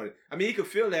opinion on it. I mean, he could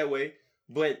feel that way,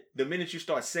 but the minute you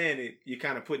start saying it, you're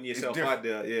kind of putting yourself out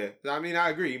there. Yeah. I mean, I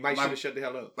agree. You might should have shut the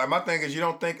hell up. Like my thing is, you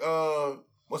don't think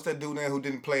what's that dude there who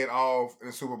didn't play at all in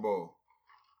the Super Bowl?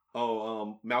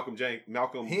 Oh, Malcolm. He ain't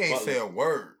Butler. Say a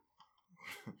word.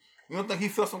 You don't think he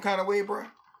felt some kind of way, bro?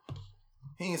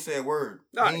 He ain't said a word.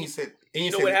 No, he said. And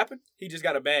you know what happened? He just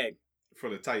got a bag for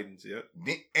the Titans. Yeah,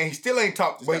 and he still ain't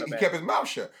talked. But he kept his mouth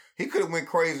shut. He could have went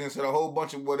crazy and said a whole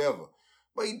bunch of whatever,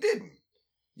 but he didn't.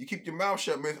 You keep your mouth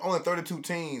shut, man. It's only 32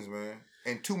 teams, man,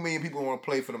 and 2 million people want to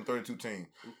play for them 32 teams.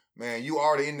 Man, you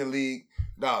already in the league,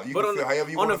 dog. You can feel however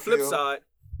you want to feel.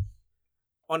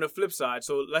 On the flip side,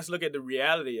 so let's look at the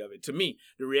reality of it. To me,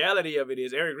 the reality of it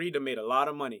is Eric Reid made a lot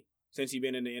of money since he's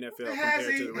been in the NFL.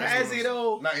 Has he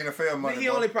though? Not NFL money. He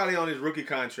only probably on his rookie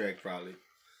contract, probably.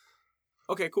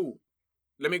 Okay, cool.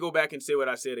 Let me go back and say what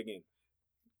I said again,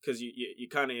 because you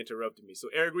kind of interrupted me. So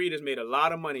Eric Reid has made a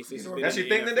lot of money since he's been in the NFL. That's your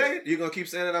thing today? You gonna keep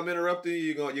saying that I'm interrupting you?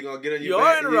 You gonna get on your back? You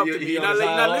are interrupting me. You're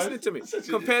not listening to me.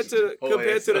 Compared to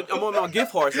the, I'm on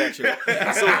gift horse actually.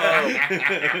 So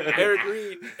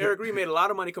Eric Reid made a lot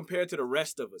of money compared to the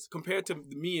rest of us, compared to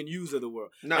me and yous of the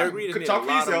world. Eric Reid has made a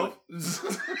lot of money.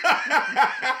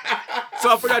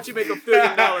 So I forgot you make $1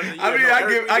 billion a year. I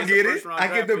mean, I get it. I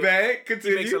get the bag.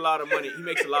 Continue. He makes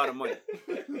a lot of money.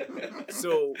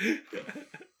 So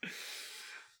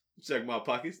check my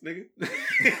pockets, nigga.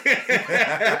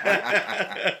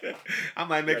 I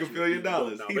might make $1 billion.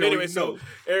 But anyway, so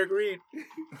Eric Reid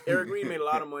made a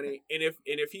lot of money, and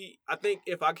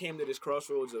if I came to this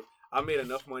crossroads of I made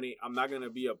enough money, I'm not gonna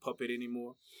be a puppet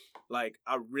anymore. Like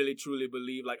I really truly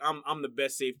believe, like I'm the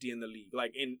best safety in the league.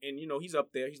 Like and you know he's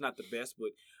up there. He's not the best, but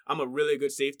I'm a really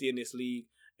good safety in this league,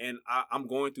 and I'm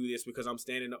going through this because I'm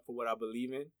standing up for what I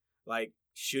believe in. Like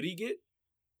should he get?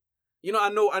 You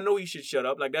know, I know he should shut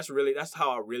up. Like that's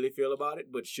how I really feel about it.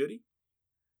 But should he?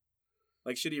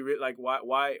 Like, should he?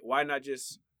 Why not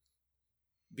just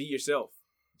be yourself?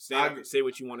 Say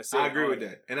what you want to say. I agree with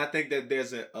that, and I think that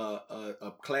there's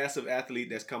a class of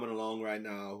athlete that's coming along right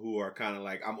now who are kind of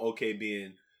like, I'm okay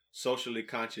being socially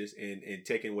conscious and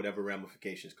taking whatever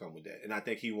ramifications come with that. And I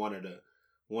think he one of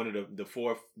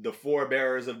the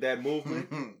forebearers of that movement.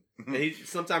 And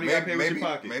sometimes you got to pay with your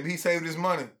pocket. Maybe he saved his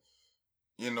money.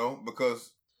 You know,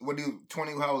 because what do you,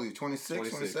 20, how old are you, 26,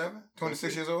 27?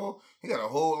 26 years old? He got a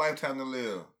whole lifetime to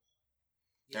live.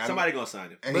 Somebody going to sign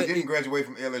him. And he didn't graduate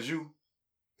from LSU.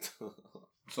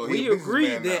 So we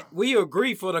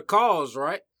agree for the cause,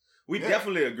 right? We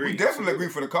definitely agree. We definitely agree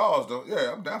for the cause, though.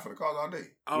 Yeah, I'm down for the cause all day.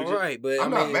 All right, but I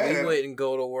mean, we wouldn't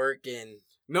go to work and...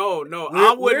 No,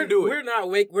 I wouldn't do it.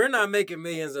 We're not making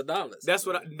millions of dollars. That's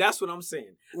what I'm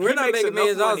saying. We're not making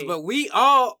millions of dollars, but we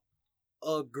all...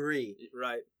 agree.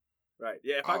 Right.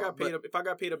 Yeah, if I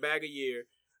got paid a bag a year,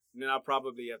 then I'll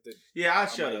probably have to. Yeah, I'll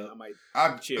shut up. I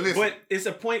might chill. Listen, but it's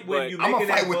a point when you I'm gonna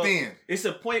fight within. It's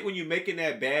a point when you're making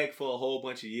that bag for a whole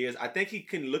bunch of years. I think he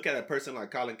can look at a person like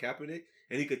Colin Kaepernick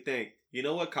and he could think, you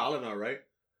know what, Colin, all right.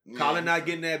 Yeah. Colin not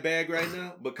getting that bag right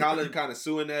now, but Colin kind of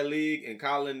suing that league, and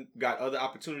Colin got other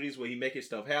opportunities where he making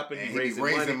stuff happen. He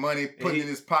raising money, putting in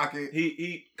his pocket.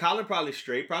 Colin probably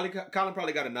straight. Colin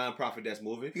probably got a nonprofit that's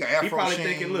moving. He probably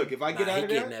thinking, look, if I get out of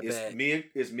there,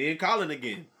 it's me and Colin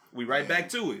again. We back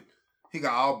to it. He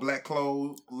got all black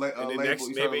clothes. And then next,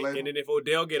 maybe, and then if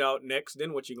Odell get out next,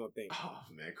 then what you gonna think? Oh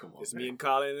man, come on. It's me and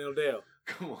Colin and Odell.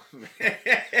 Come on, man.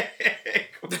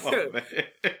 Come on, man.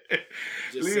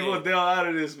 Leave saying. Odell out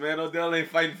of this, man. Odell ain't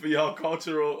fighting for y'all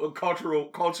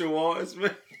culture wars,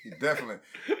 man. Definitely.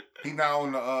 He now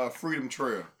on the Freedom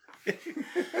Trail.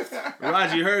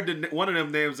 Roger, you heard one of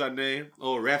them names I named?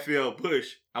 Oh, Raphael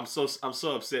Bush. I'm so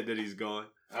upset that he's gone.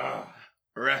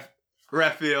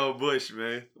 Raphael Bush,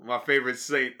 man. My favorite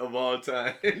saint of all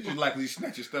time. Just like he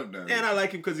snatch your stuff down. And I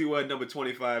like him because he was number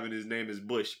 25 and his name is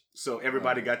Bush. So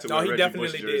everybody got to wear Reggie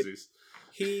Bush jerseys.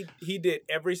 He did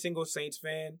every single Saints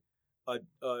fan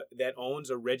that owns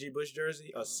a Reggie Bush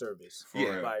jersey a service.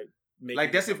 Yeah.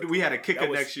 Like that's if we had a kicker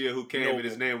next year who came and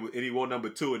his name and he wore number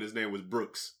 2 and his name was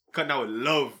Brooks. Cutting I would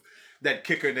love that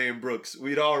kicker named Brooks.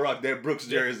 We'd all rock that Brooks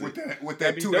jersey. With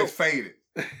that 2 that's faded.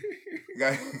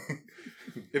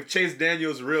 If Chase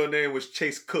Daniels' real name was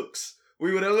Chase Cooks,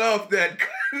 we would have loved that.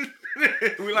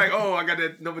 We like, oh, I got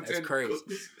that number 10. That's crazy.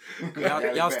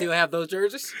 Y'all still have those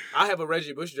jerseys? I have a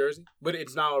Reggie Bush jersey, but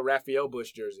it's now a Raphael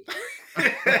Bush jersey.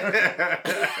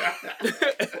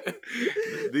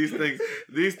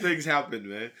 These things happen,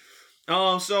 man.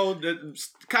 So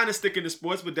kind of sticking to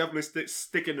sports, but definitely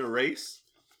sticking to race.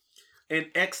 An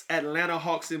ex-Atlanta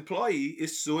Hawks employee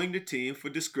is suing the team for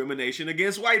discrimination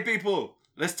against white people.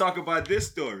 Let's talk about this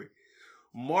story.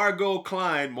 Margot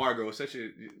Klein,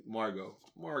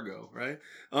 right?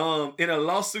 In a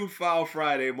lawsuit filed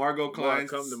Friday, Margot Klein.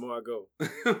 Come to Margot.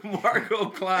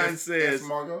 Margot Klein says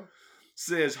Margot?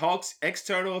 Hawks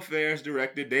External Affairs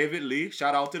Director David Lee,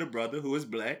 shout out to the brother who is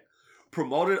black,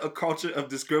 promoted a culture of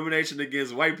discrimination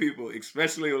against white people,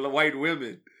 especially white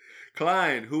women.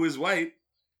 Klein, who is white,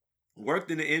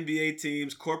 worked in the NBA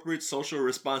team's corporate social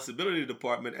responsibility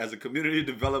department as a community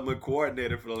development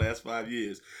coordinator for the last 5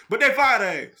 years. But they fired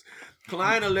her ass.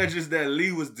 Klein alleges that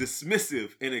Lee was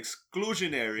dismissive and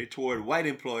exclusionary toward white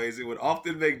employees and would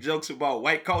often make jokes about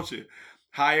white culture,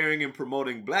 hiring and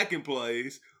promoting black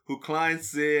employees who Klein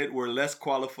said were less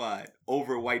qualified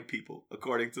over white people,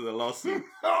 according to the lawsuit.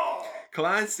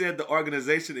 Klein said the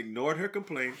organization ignored her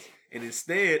complaints and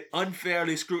instead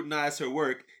unfairly scrutinized her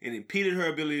work and impeded her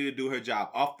ability to do her job,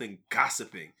 often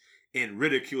gossiping and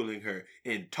ridiculing her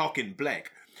and talking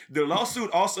black. The lawsuit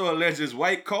also alleges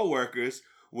white co-workers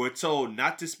were told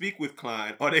not to speak with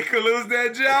Klein or they could lose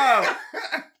their job.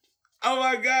 Oh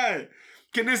my God.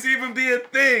 Can this even be a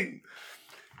thing?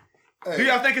 Hey. Do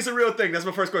y'all think it's a real thing? That's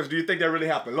my first question. Do you think that really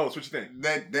happened? Lois, what you think?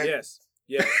 Yes.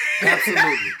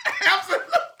 Absolutely. Absolutely.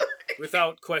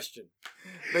 Without question.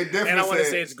 They definitely and I want to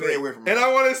say it's great. And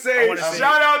I want to say,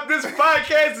 shout out, this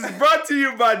podcast is brought to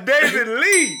you by David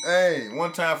Lee. Hey,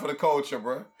 one time for the culture,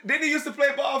 bro. Didn't he used to play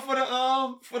ball for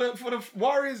the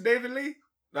Warriors, David Lee?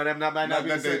 No, that not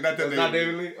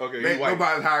David Lee. Okay,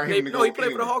 nobody's hiring him to go. No, he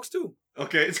played for the Hawks too.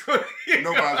 Okay,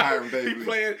 nobody's hiring David Lee.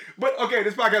 Playing, but okay,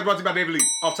 this podcast brought to you by David Lee.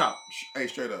 Off top. Hey,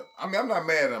 straight up. I mean, I'm not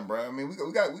mad at him, bro. I mean, we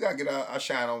got to get our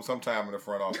shine on sometime in the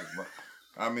front office, bro.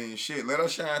 I mean, shit, let her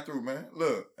shine through, man.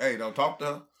 Look, hey, don't talk to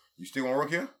her. You still want to work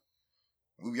here?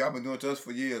 Y'all been doing it to us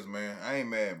for years, man. I ain't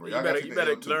mad, bro. You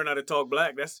better learn how to talk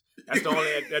black. That's the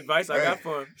only advice I got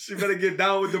for him. She better get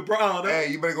down with the Brown. Hey,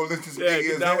 you better go listen to some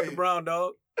get down with the Brown,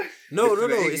 dog. No.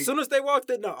 As soon as they walked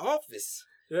in the office.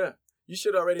 Yeah. You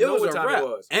should already know what time it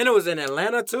was. And it was in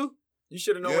Atlanta, too? You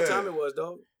should have known what time it was,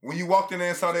 dog. When you walked in there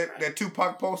and saw that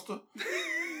Tupac poster,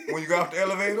 when you got off the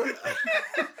elevator,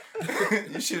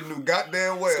 you should have knew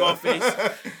goddamn well. Scarface.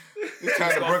 It's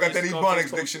time to bring out that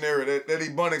Ebonics dictionary, that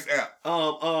Ebonics app.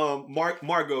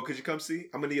 Margot, could you come see?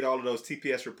 I'm gonna need all of those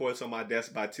TPS reports on my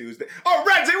desk by Tuesday. Oh,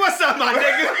 Reggie, what's up, my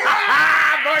nigga?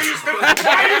 Boy, you stupid.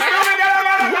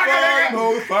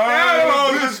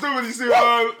 You stupid.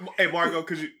 Hey, Margot,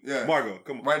 could you? Yeah. Margot,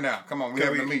 come on. Right now, come on. We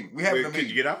having a meeting. Could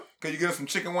you get out? Could you get us some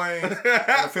chicken wings and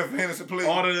a fifth of Hennessy, please?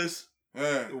 Order this.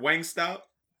 Yeah. Wing stop.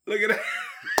 Look at that.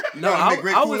 No,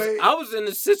 I was in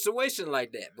a situation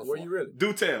like that before. Were you really?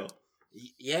 Do tell.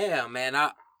 Yeah, man.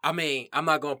 I mean, I'm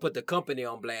not gonna put the company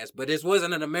on blast, but this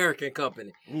wasn't an American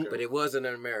company. But it wasn't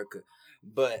in America.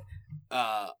 But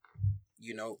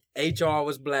HR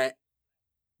was black.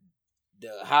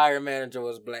 The hiring manager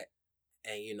was black,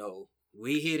 and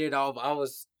we hit it off. I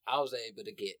was able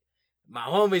to get my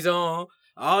homies on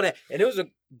all that, and it was a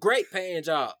great paying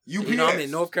job. UPS. I'm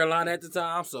in North Carolina at the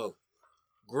time, so.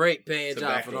 Great paying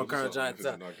job for North Carolina at the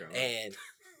time. And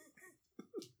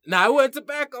it wasn't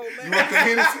tobacco, man. You worked at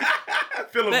Hennessy?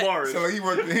 Philip Morris. So you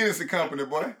worked at the Hennessy company,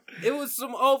 boy. It was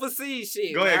some overseas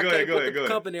shit. Go ahead. Put the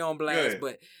company on blast,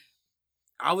 but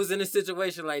I was in a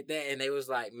situation like that, and they was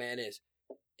like, man, it's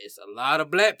a lot of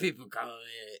black people coming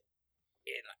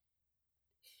in.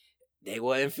 they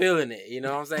wasn't feeling it. You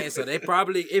know what I'm saying? So it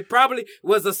probably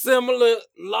was a similar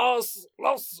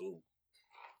lawsuit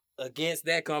against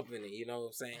that company. You know what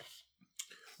I'm saying?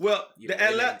 Well,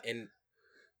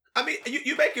 I mean,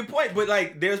 you make your point, but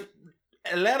like, there's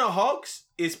Atlanta Hawks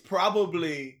is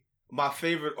probably my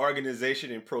favorite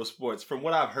organization in pro sports. From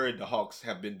what I've heard, the Hawks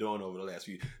have been doing over the last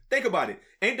few years. Think about it.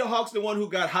 Ain't the Hawks the one who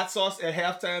got hot sauce at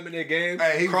halftime in their game?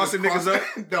 Hey, crossing niggas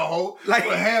up? The whole like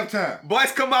at halftime.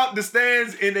 Boys come out the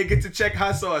stands and they get to check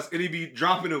hot sauce and he be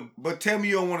dropping them. But tell me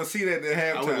you don't want to see that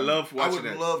at halftime. I would love watching that.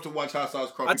 I would love to watch hot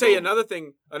sauce cross. I'll tell you another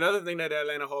thing that the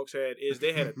Atlanta Hawks had is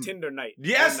they had a Tinder night.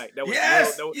 Yes. Night. That was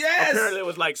yes. Apparently it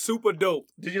was like super dope.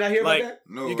 Did you not hear about that?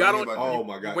 No. You got on. Oh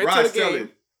my God. Went to the game.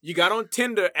 You got on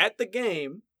Tinder at the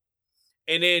game.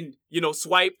 And then,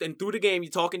 swiped and through the game,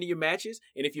 you're talking to your matches.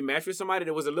 And if you match with somebody,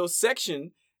 there was a little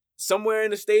section somewhere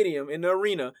in the stadium, in the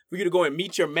arena, for you to go and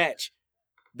meet your match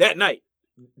that night.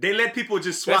 They let people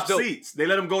just swap seats. They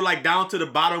let them go like down to the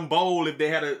bottom bowl if they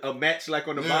had a match like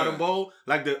on the bottom bowl.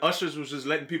 Like the ushers was just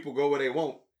letting people go where they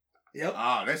want. Yep.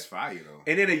 Ah, that's fire though.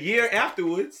 And then a year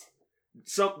afterwards,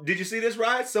 did you see this,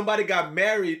 Ryan? Somebody got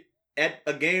married at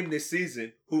a game this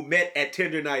season who met at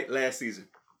Tinder night last season.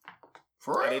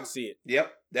 For real? I didn't see it.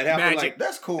 Yep. That happened Magic.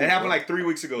 That's cool. That happened like 3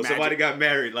 weeks ago. Magic. Somebody got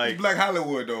married. Like it's Black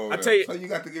Hollywood though. I tell you, so you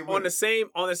got to get on the same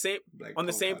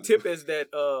tip as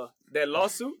that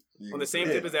lawsuit. Yeah. On the same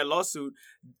tip as that lawsuit,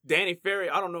 Danny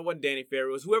Ferry. I don't know what Danny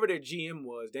Ferry was. Whoever their GM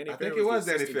was, I think it was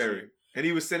Danny Ferry, and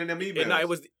he was sending them emails. No, it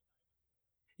was.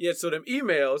 Yeah, so them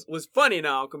emails was funny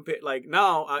now.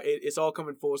 It's all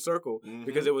coming full circle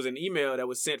because it was an email that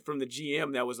was sent from the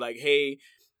GM that was like, "Hey,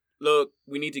 look,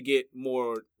 we need to get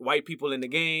more white people in the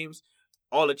games.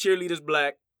 All the cheerleaders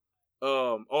black.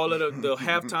 All of the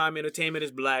halftime entertainment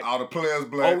is black. All the players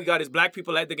black. All we got is black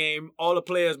people at the game. All the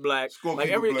players black. Black.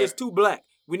 It's too black.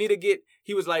 We need to get."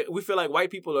 He was like, "We feel like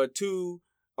white people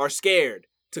are scared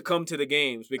to come to the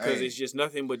games because it's just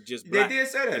nothing but just black." They did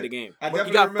say that at the game. But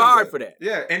you got fired for that.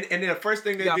 Yeah, and then the first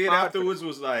thing they did afterwards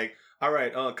was like, "All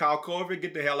right, Kyle Korver,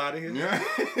 get the hell out of here."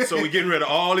 Yeah. So we getting rid of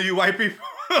all of you white people.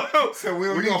 So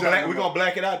we're gonna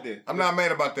black it out there. I'm not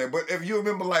mad about that, but if you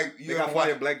remember, like they got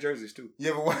fire black jerseys too.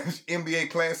 You ever watch NBA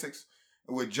classics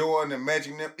with Jordan and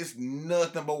Magic? It's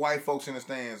nothing but white folks in the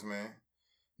stands, man.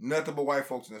 Nothing but white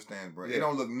folks in the stands, bro. Yeah. It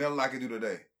don't look nothing like it do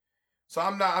today. So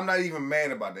I'm not even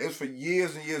mad about that. It was for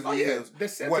years and years and years.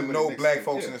 There wasn't no black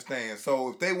folks in the stands. So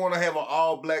if they want to have an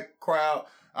all black crowd,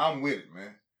 I'm with it,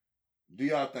 man. Do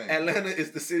y'all think? Atlanta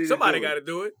is the city. Somebody got to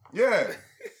do it. Yeah.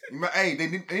 Hey,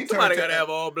 they somebody got to have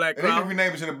all black crowd. They can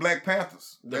rename it to the Black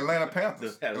Panthers, the Atlanta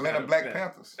Panthers, Atlanta Black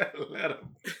Panthers. Atlanta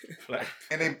Black.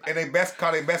 And they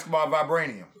call their basketball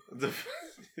Vibranium.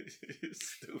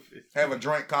 Stupid. Have a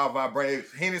drink called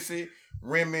Vibranium. Hennessy,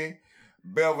 Remy,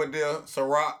 Belvedere,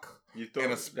 Ciroc.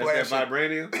 And a splash of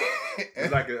Vibranium.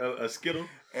 It's like a Skittle.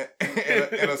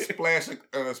 and a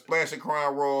splash of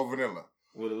Crown Royal vanilla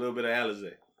with a little bit of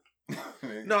Alizé.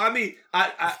 No, I mean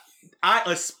I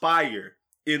aspire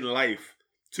in life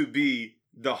to be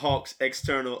the Hawks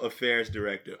external affairs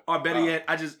director, or better yet,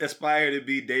 I just aspire to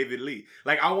be David Lee.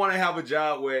 Like I want to have a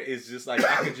job where it's just like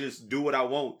I can just do what I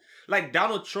want. Like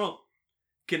Donald Trump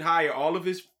can hire all of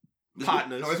his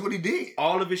partners. That's what he did.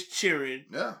 All of his cheering.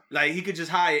 Yeah. Like he could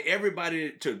just hire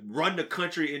everybody to run the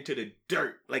country into the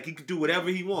dirt. Like he could do whatever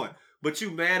he want. But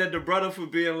you mad at the brother for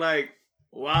being like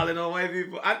wilding on white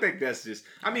people? I think that's just,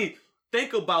 I mean,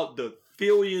 think about the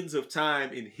billions of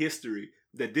time in history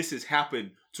that this has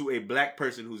happened to a black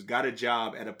person who's got a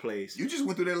job at a place. You just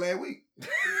went through that last week.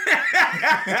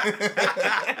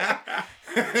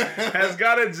 Has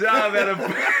got a job at a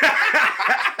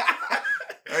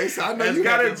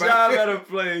at a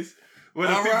place where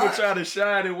the people try to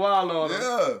shine and wild on them.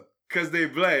 Yeah. Because they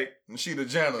black. And she the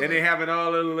janitor. And they having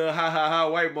all the little ha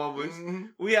white moments. Mm-hmm.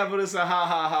 We having us a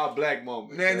ha black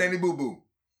moment. Nanny boo boo.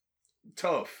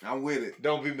 Tough. I'm with it.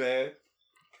 Don't be mad.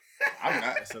 I'm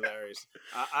not. That's hilarious.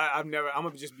 I'm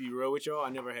gonna just be real with y'all. I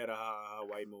never had a ha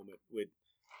white moment with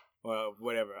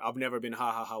whatever. I've never been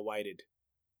ha whited.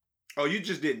 Oh, you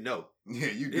just didn't know.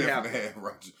 Yeah, you definitely have,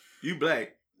 Roger. You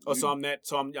black. Oh, so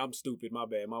I'm stupid. My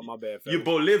bad. My bad. You're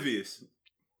Bolivious.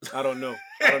 I don't know.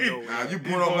 Nah, you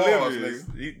Bruno Mars,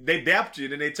 nigga. They dapped you,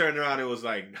 then they turned around and was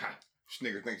like, nah. This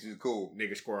nigga thinks he's cool.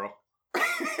 Nigga squirrel.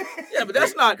 Yeah, but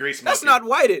that's not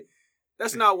whited.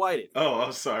 That's not whited. Oh,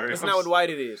 I'm sorry. That's not what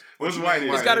whited is. What's whited?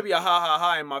 It's got to be a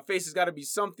ha in my face. It's got to be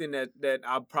something that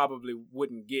I probably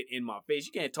wouldn't get in my face.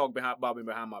 You can't talk about me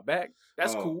behind my back.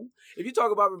 That's cool. If you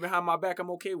talk about me behind my back,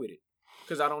 I'm okay with it.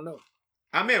 Because I don't know.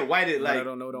 I meant whited like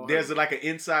don't there's like an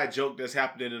inside joke that's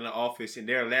happening in the office and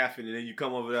they're laughing and then you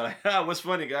come over there like, what's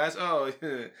funny, guys? Oh,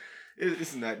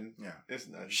 It's nothing. Yeah, it's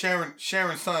nothing.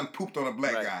 Sharon's son pooped on a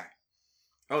black guy.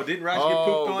 Oh, didn't Raj get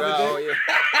pooped on today? Oh,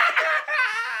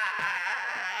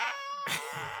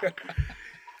 yeah.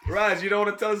 Raj, you don't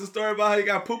want to tell us a story about how you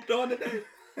got pooped on today?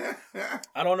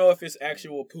 I don't know if it's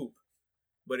actual poop,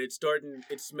 but it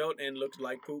smelled and looked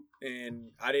like poop,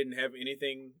 and I didn't have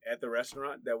anything at the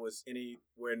restaurant that was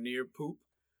anywhere near poop,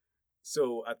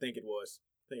 so I think it was.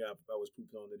 I think I was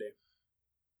pooped on today.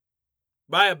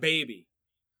 By a baby.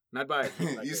 Not by a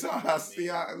like you saw how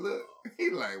I look? He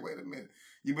like, wait a minute.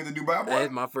 You been to Dubai, boy?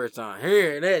 That's my first time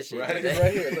hearing that shit.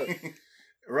 Right here, look.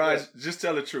 Raj, just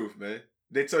tell the truth, man.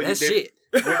 They told that you shit.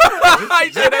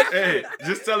 Hey,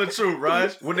 just tell the truth,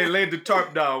 Raj. When they laid the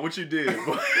tarp down, what you did?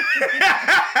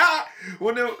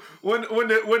 when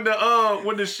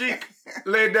the sheik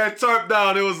laid that tarp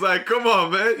down, it was like, come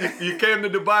on, man. You came to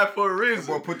Dubai for a reason.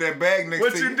 Boy, put that bag next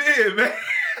what to you. you. What you did, man?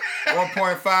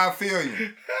 1.5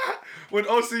 billion. When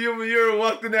Osi Umayura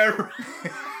walked in that room,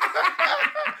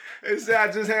 they said, I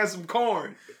just had some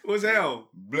corn. What's hell?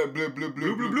 Blue, blue, blue,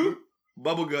 blue, blue, blue.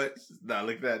 Bubble guts. Nah,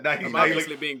 look at that. I'm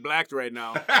obviously being blacked right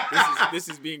now. This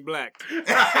is being blacked. See,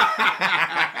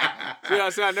 I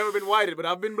said I've never been whited, but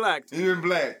I've been blacked. You've been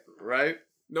black. Right?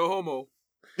 No homo.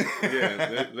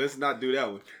 Yeah, let's not do that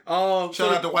one.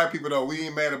 Shout out to white people though. We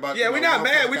ain't mad about. Yeah, we're not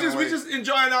mad. We just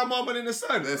enjoying our moment in the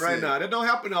sun now. That don't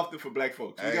happen often for black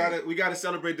folks. Hey. We gotta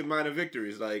celebrate the minor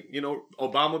victories, like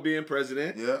Obama being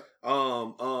president. Yeah.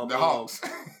 The Hawks.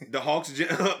 The Hawks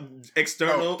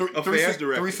external affairs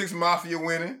director. 3-6 Mafia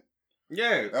winning.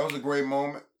 Yeah, that was a great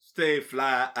moment. Stay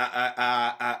fly.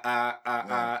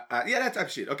 Yeah, that type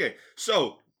of shit. Okay,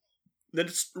 so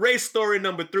the race story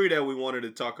number 3 that we wanted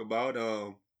to talk about.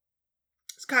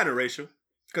 It's kind of racial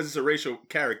because it's a racial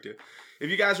character. If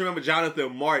you guys remember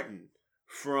Jonathan Martin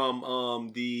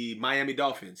from the Miami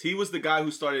Dolphins, he was the guy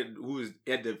who was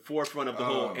at the forefront of the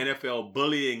whole NFL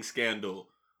bullying scandal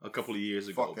a couple of years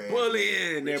ago.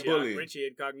 Bullying, they're bullying. Richie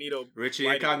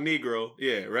Incognito.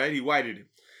 Yeah, right. He whited him.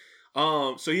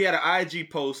 So he had an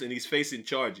IG post and he's facing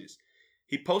charges.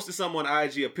 He posted something on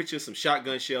IG, a picture of some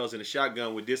shotgun shells and a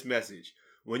shotgun with this message: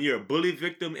 when you're a bully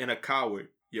victim and a coward,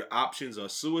 your options are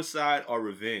suicide or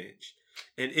revenge.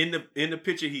 And in the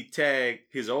picture, he tagged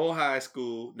his old high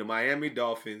school, the Miami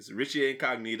Dolphins, Richie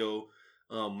Incognito,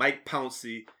 Mike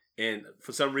Pouncey, and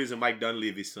for some reason, Mike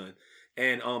Dunleavy's son.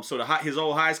 And so his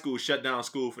old high school shut down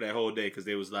school for that whole day because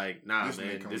they was like, nah,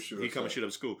 he come and shoot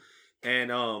up school. And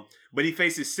but he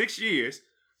faces 6 years,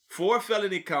 4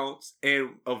 felony counts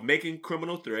and of making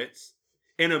criminal threats,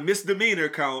 and a misdemeanor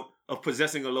count of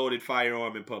possessing a loaded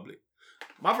firearm in public.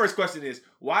 My first question is,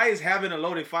 why is having a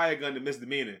loaded fire gun a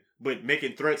misdemeanor, but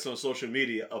making threats on social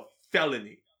media a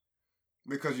felony?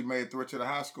 Because you made a threat to the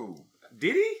high school.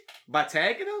 Did he? By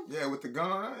tagging him? Yeah, with the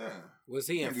gun. Yeah. Was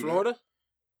he in Florida?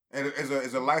 And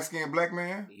is a light-skinned black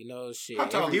man? Shit. How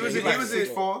tall he was in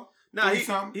 6'4"? No,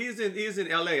 he's in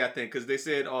LA, I think, because they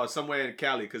said somewhere in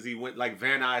Cali, because he went like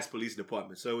Van Nuys Police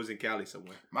Department, so it was in Cali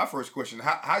somewhere. My first question: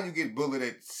 How you get bullied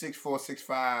at 6'4",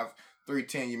 6'5",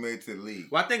 310? You made it to the league.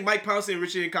 Well, I think Mike Pouncey and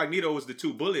Richie Incognito was the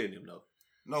two bullying him though.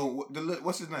 No,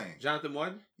 what's his name? Jonathan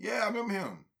Martin. Yeah, I remember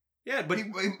him. Yeah, but he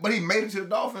made it to the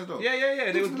Dolphins though.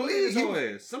 Yeah. They was bullying his whole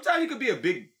ass. Sometimes he could be a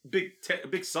big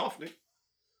soft nigga.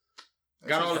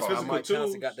 Got all the physical Mike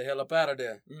tools. Got the hell up out of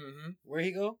there. Mm-hmm. Where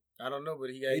he go? I don't know, but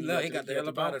he got the hell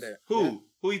up out of there. Who? Yeah.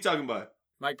 Who you talking about?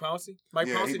 Mike Pouncey? Mike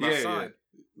Pouncey just signed.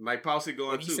 Yeah. Mike Pouncey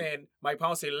going and too. He's saying Mike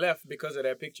Pouncey left because of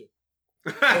that picture.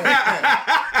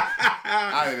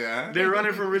 They're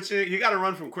running from Richie. You got to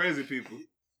run from crazy people.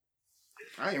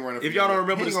 I ain't running. If y'all don't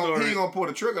remember the story, he ain't gonna pull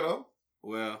the trigger though.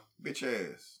 Well, bitch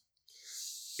ass.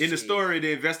 In the story,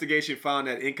 the investigation found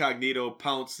that Incognito,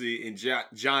 Pouncey, and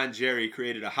John Jerry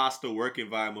created a hostile work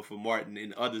environment for Martin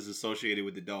and others associated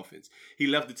with the Dolphins. He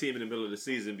left the team in the middle of the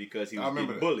season because he was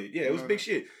getting bullied. Yeah, it was big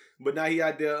shit. But now he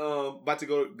out there got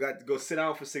to go sit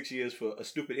down for 6 years for a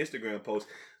stupid Instagram post.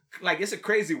 Like, it's a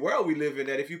crazy world we live in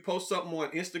that if you post something on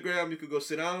Instagram, you could go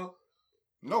sit down.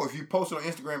 No, if you post it on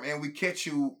Instagram and we catch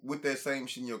you with that same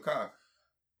shit in your car,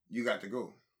 you got to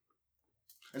go.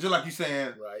 And just like you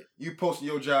saying, right? You post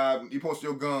your job, you post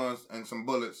your guns and some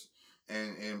bullets,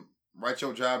 and write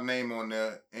your job name on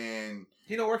there, and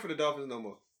he don't work for the Dolphins no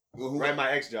more. Well, write my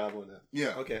ex job on there.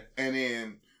 Yeah. Okay. And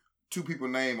then 2 people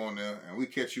name on there, and we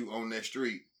catch you on that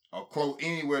street or close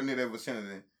anywhere near that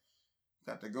vicinity.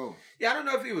 Got to go. Yeah, I don't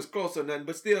know if he was close or nothing,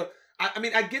 but still, I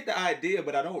mean, I get the idea,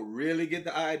 but I don't really get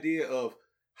the idea of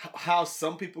how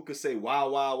some people could say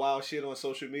wild shit on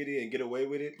social media and get away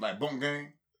with it. Like Boom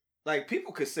Gang. Like,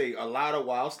 people could say a lot of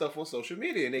wild stuff on social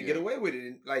media and they get away with it.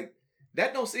 And, like,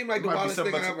 that don't seem like the wildest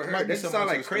thing I've ever heard. That sound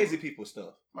like crazy people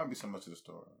stuff. Might be so much of the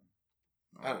story.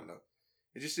 I don't know.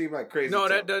 It just seemed like crazy. No,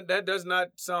 that does not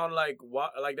sound like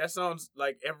that sounds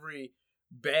like every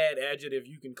bad adjective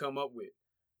you can come up with.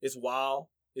 It's wild.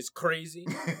 It's crazy.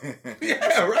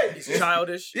 Yeah, right. It's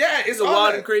childish. Yeah, it's a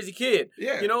wild and crazy kid.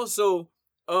 Yeah, you know. So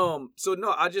no,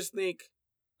 I just think,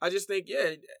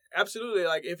 yeah, absolutely.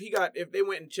 Like if they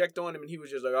went and checked on him and he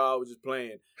was just like, oh, I was just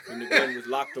playing, and the gun was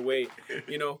locked away,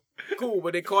 cool.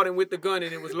 But they caught him with the gun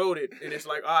and it was loaded, and it's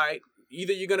like, all right,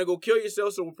 either you're gonna go kill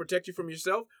yourself so we'll protect you from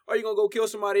yourself, or you're gonna go kill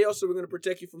somebody else so we're gonna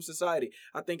protect you from society.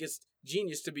 I think it's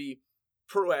genius to be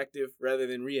proactive rather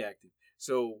than reactive.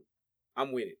 So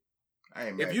I'm with it.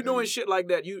 If you're doing shit like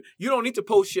that, you don't need to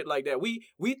post shit like that. We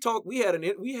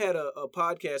had a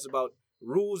podcast about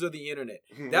rules of the internet.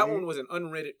 Mm-hmm. That one was an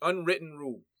unwritten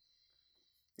rule.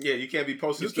 Yeah, you can't be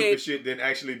posting stupid shit then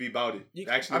actually be about it.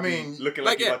 Looking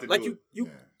like you're about to do it.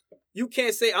 You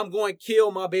can't say I'm going to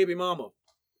kill my baby mama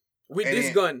with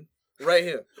this gun right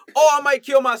here. Or I might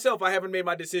kill myself. I haven't made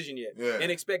my decision yet. Yeah.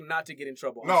 And expect not to get in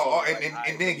trouble. No,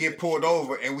 and then get pulled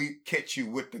over and we catch you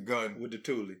with the gun. With the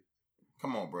toolie.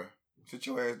 Come on, bro. Sit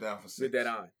your ass down for 6. With that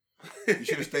on. You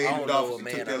should have stayed in the office and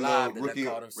took that little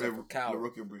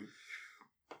rookie breed.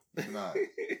 Nah.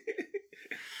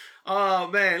 Oh,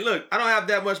 man, look, I don't have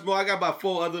that much more. I got about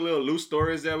 4 other little loose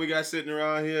stories that we got sitting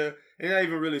around here. They're not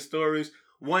even really stories.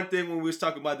 One thing when we was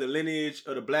talking about the lineage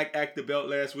of the black actor belt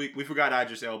last week, we forgot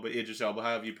Idris Elba,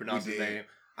 however you pronounce his name.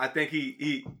 I think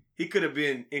he could have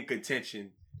been in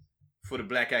contention for the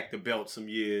black actor belt some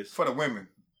years. For the women.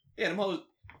 Yeah, them hoes.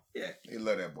 Yeah. They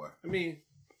love that boy. I mean,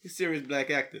 he's a serious black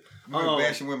actor. We're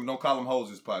bashing women. Don't call them hoes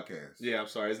this podcast. Yeah, I'm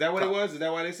sorry. Is that what it was? Is that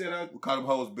why they said that? We'll call them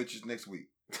hoes bitches next week.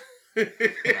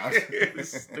 Stupid,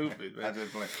 man. I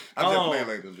just playing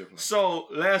later. So,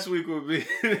 last week with me,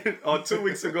 or 2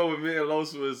 weeks ago with me and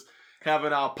Los was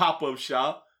having our pop-up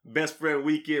shop, Best Friend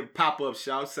Weekend pop-up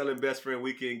shop, selling Best Friend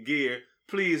Weekend gear.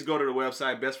 Please go to the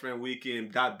website,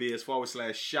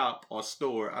 bestfriendweekend.biz/shop or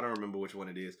store. I don't remember which one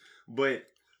it is. But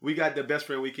we got the Best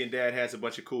Friend Weekend. Dad has a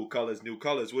bunch of cool colors, new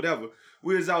colors, whatever.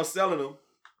 We was out selling them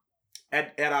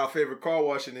at our favorite car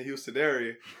wash in the Houston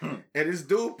area. And this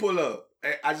dude pull up.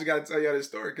 I just got to tell y'all this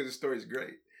story because the story is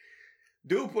great.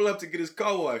 Dude pull up to get his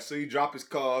car washed. So he drop his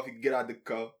car off. He can get out the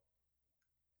car.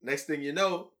 Next thing you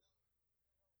know,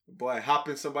 the boy hop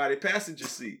in somebody's passenger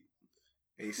seat.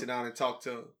 And he sit down and talk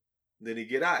to him. Then he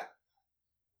get out.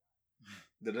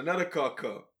 Then another car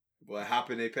come. The boy hop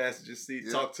in their passenger seat,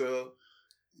 talk to him.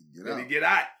 Then he get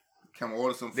out. Come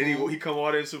order some food. Then he come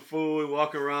order some food,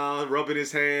 walk around, rubbing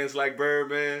his hands like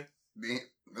Birdman.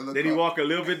 Then he walk a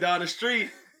little bit down the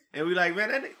street. And we like,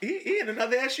 man, he in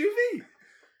another SUV.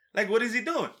 Like, what is he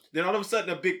doing? Then all of a sudden,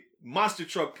 a big monster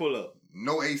truck pull up.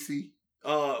 No AC.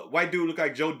 White dude look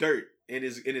like Joe Dirt, and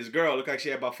his girl looked like she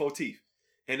had about 4 teeth.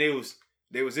 And they was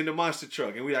in the monster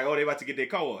truck, and we like, oh, they about to get their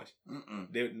car washed.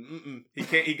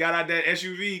 He got out that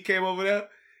SUV, he came over there.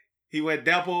 He went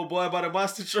dap old boy by the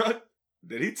monster truck.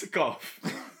 Then he took off.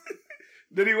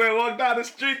 Then he walked down the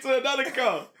street to another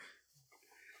car.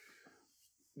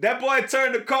 That boy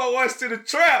turned the car wash to the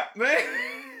trap, man.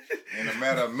 In a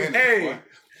matter of minutes. Hey, boy.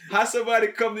 How somebody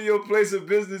come to your place of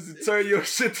business and turn your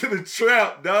shit to the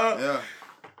trap, dog? Yeah.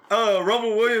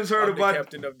 Robert Williams heard about the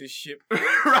captain of this ship.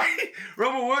 Right?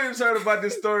 Robert Williams heard about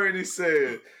this story and he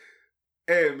said,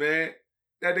 hey, man,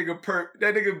 that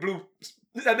nigga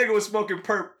was smoking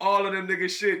perp, all of them nigga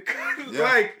shit.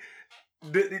 Like,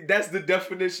 that's the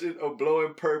definition of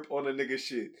blowing perp on a nigga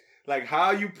shit. Like, how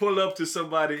you pull up to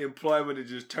somebody employment and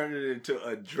just turn it into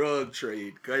a drug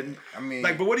trade. I mean...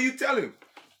 Like, but what do you tell him?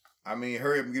 I mean,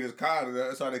 hurry up and get his car.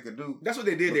 That's all they could do. That's what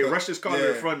they did. They rushed his car to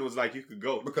the front and was like, you could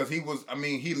go. Because he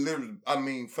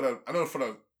literally, for a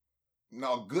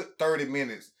good 30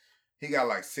 minutes, he got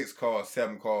like 6 cars,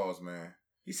 7 cars, man.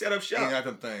 He set up shop. He got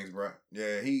them things, bro.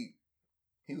 Yeah, he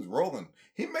was rolling.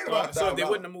 He made about $1,000. So if they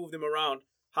wouldn't have moved him around,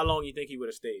 how long you think he would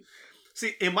have stayed?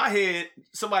 See, in my head,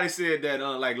 somebody said that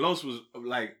like Los was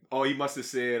like, oh, he must have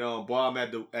said, boy, I'm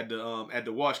at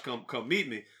the wash, come meet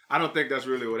me. I don't think that's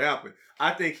really what happened.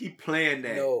 I think he planned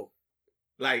that. No.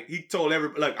 Like he told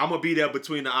everybody, like, I'm gonna be there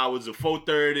between the hours of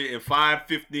 4:30 and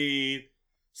 5:15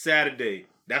 Saturday.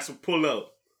 That's a pull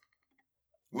up.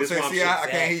 What's that? See, I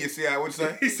can't hear you. See, what'd you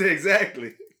say? He said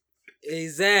exactly.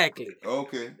 Exactly.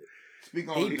 Okay. Speak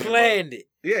on. He planned it.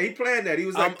 Yeah, he planned that. He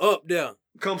was like, I'm up there.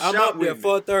 Come I'm shop up with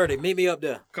there, me. 4:30. Meet me up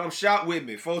there. Come shop with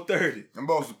me, 4:30. Them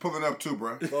boys was pulling up too,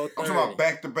 bro. 4:30. I'm talking about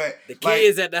back to back. The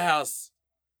kids at the house.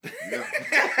 Yeah.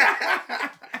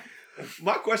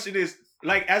 My question is,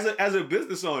 like, as a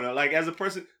business owner, like as a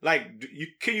person, like,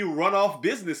 can you run off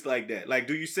business like that? Like,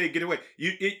 do you say get away?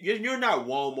 You're not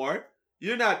Walmart.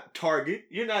 You're not Target.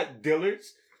 You're not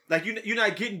Dillard's. Like you're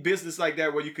not getting business like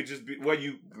that where you could just be where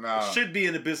you should be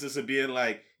in the business of being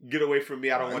like, get away from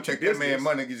me. I don't want your business. Take that man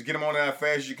money. Just get him on there as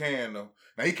fast as you can though.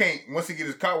 Now he can't. Once he get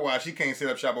his car washed, he can't set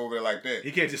up shop over there like that.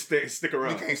 He can't just stick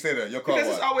around. He can't stay there. Your car because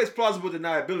washed. it's always plausible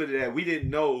deniability that we didn't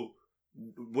know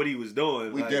what he was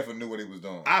doing. We definitely knew what he was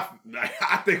doing.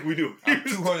 I think we do. I'm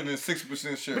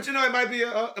 206% sure. But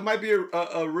it might be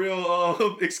a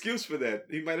real excuse for that.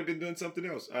 He might have been doing something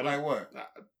else. Like what?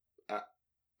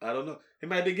 I don't know. He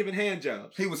might have been giving hand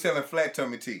jobs. He was selling flat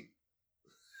tummy tea.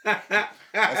 That's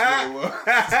what it was.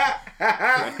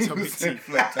 Flat tummy tea.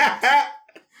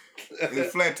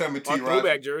 It's flat tummy tea, right?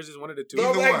 Throwback jerseys, one of the two.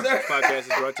 This podcast is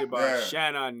brought to you by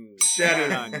Shannon.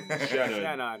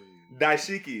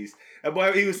 Dashikis. And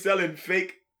boy, he was selling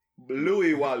fake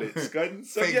Louis wallets. He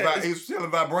was selling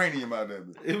vibranium out there.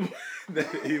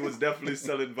 He was definitely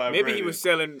selling vibranium. Maybe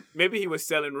he was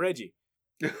selling Reggie.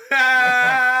 No,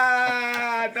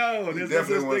 there's no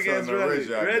such thing as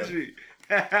Reggie.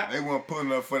 They weren't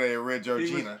putting up for that Red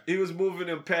Georgina. He was moving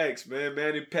in packs, man.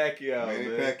 Manny Pacquiao,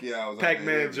 Pacquiao was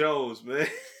Pac-Man Jones, man.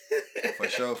 For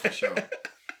sure.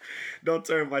 Don't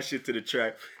turn my shit to the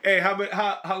track. Hey,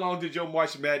 how long did your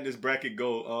March Madness bracket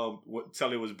go?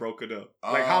 Till it was broken up.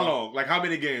 Like how long? Like how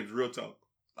many games? Real talk.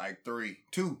 Like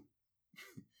 2.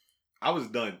 I was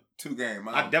done. 2 games.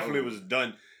 I definitely was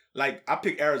done. Like I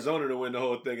picked Arizona to win the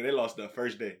whole thing, and they lost the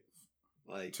first day.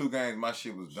 Like 2 games, my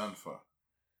shit was done for.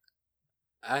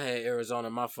 I had Arizona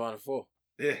in my Final Four.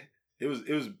 Yeah, it was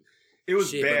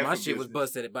shit, bad. But my shit was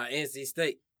busted by NC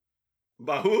State.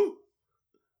 By who?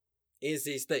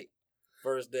 NC State.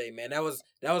 First day, man. That was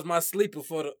my sleeper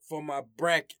for my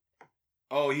bracket.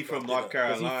 Oh, he from North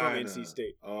Carolina. He's from NC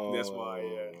State. Oh, that's why.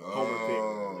 Homer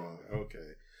pick.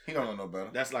 Okay. He don't know no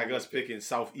better. That's like us picking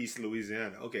Southeast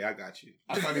Louisiana. Okay, I got you.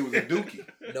 I thought he was a Dookie.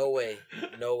 No way.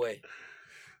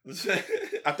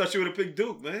 I thought you would have picked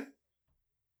Duke, man.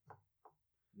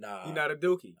 Nah, he's not a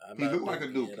Dookie. He look like a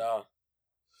Dookie. At all.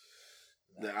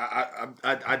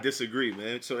 I disagree,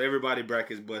 man. So everybody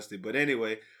bracket's busted. But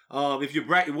anyway, if your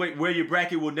bracket where your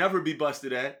bracket will never be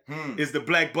busted at is the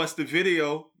Black Busted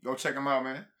video. Go check them out,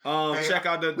 man. Check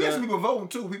out the. We had some people voting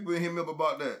too. People hit me up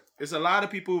about that. It's a lot of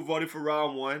people who voted for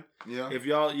round 1. Yeah. If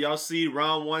y'all see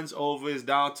round 1's over, it's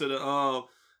down to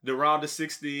the round of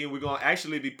 16. We're gonna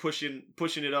actually be pushing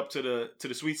it up to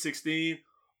the Sweet 16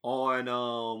 on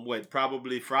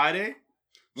probably Friday.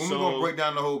 When we gonna break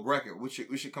down the whole bracket? We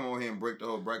should come over here and break the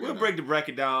whole bracket. We'll break the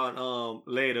bracket down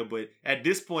later, but at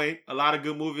this point, a lot of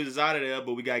good movies is out of there.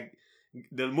 But we got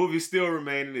the movies still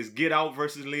remaining is Get Out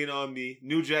versus Lean on Me,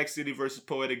 New Jack City versus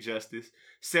Poetic Justice,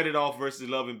 Set It Off versus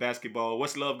Love and Basketball,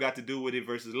 What's Love Got to Do with It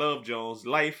versus Love Jones,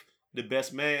 Life, The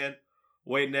Best Man,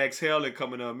 Waiting to Exhale and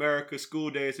Coming to America, School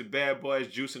Days and Bad Boys,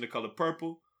 Juice in the Color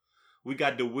Purple. We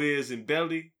got The Wiz and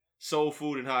Belly, Soul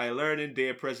Food and Higher Learning,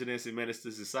 Dead Presidents and Menace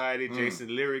to Society,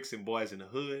 Jason Lyrics and Boys in the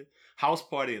Hood, House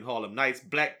Party and Harlem Nights,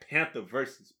 Black Panther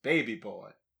versus Baby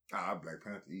Boy. Black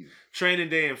Panther, easy. Training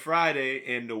Day and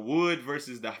Friday, and The Wood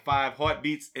versus the 5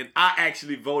 Heartbeats. And I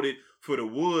actually voted for The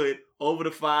Wood over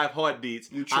the 5 Heartbeats.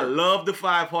 I love the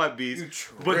 5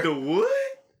 Heartbeats, but The Wood?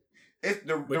 It's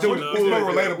more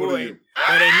relatable to you.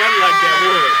 But ain't nothing like that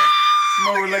It's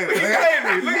more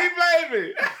relatable. Look, he played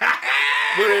me.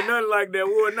 But ain't nothing like that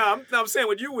Wood. No, I'm saying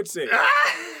what you would say.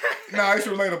 No, it's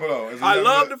relatable though. I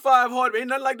love the 5 Heartbeats. Ain't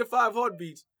nothing like the 5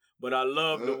 Heartbeats. But I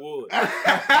love The Wood. Pause.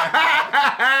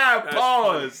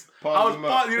 I was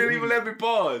paused. You didn't even let me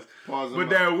pause. But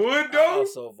that Wood though. I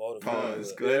also voted for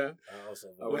pause. Good.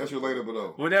 That's relatable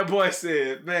though. When that boy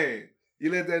said, "Man,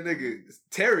 you let that nigga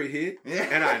Terry hit,"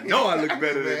 and I know I look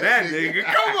better than that nigga.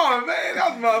 Come on, man.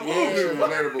 That was my movie.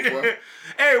 Relatable, boy.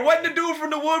 Hey, wasn't the dude from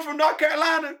The Wood from North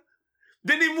Carolina?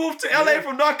 Didn't he move to LA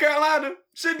from North Carolina?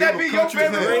 Shouldn't that be your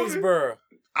favorite movie? Greensboro.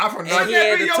 I'm from North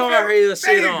Carolina. The Tar Heel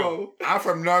shit on. I'm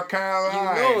from North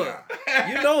Carolina.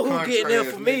 You know who getting there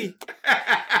for me.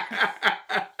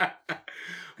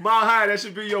 Mile High, that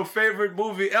should be your favorite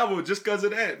movie ever just because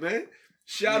of that, man.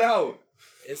 Shout out.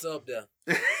 It's up there.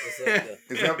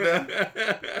 It's up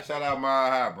there? Shout out Mile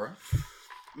High, bro.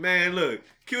 Man, look.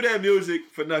 Cue that music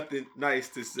for nothing nice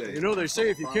to say. You know, they say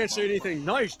if you can't say anything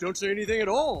nice, don't say anything at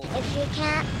all. If you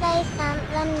can't say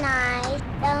something nice,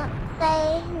 don't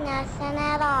say nothing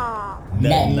at all.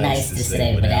 Nothing nice to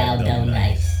say, but Aldo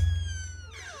nice.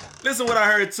 Listen what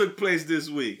I heard took place this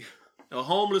week. A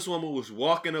homeless woman was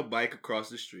walking a bike across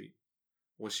the street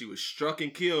when she was struck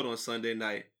and killed on Sunday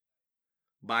night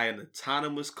by an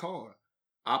autonomous car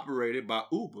operated by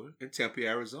Uber in Tempe,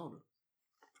 Arizona.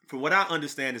 From what I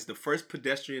understand, it's the first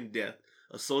pedestrian death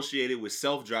associated with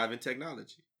self-driving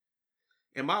technology.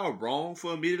 Am I wrong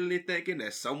for immediately thinking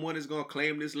that someone is going to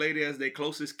claim this lady as their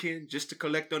closest kin just to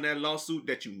collect on that lawsuit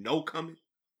that you know coming?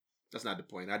 That's not the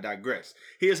point. I digress.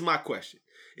 Here's my question.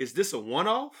 Is this a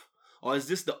one-off, or is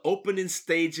this the opening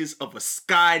stages of a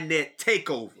Skynet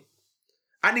takeover?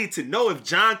 I need to know if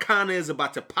John Connor is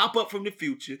about to pop up from the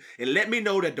future and let me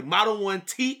know that the Model 1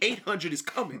 T800 is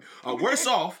coming, or worse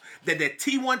off, that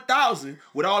T1000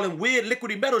 with all them weird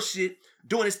liquidy metal shit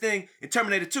doing its thing in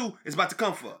Terminator 2 is about to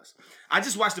come for us. I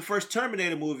just watched the first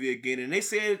Terminator movie again, and they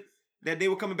said that they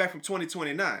were coming back from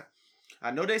 2029. I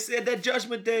know they said that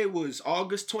Judgment Day was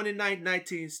August 29,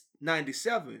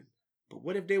 1997, but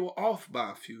what if they were off by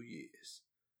a few years?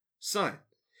 Son,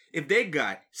 if they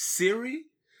got Siri,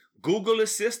 Google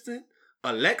Assistant,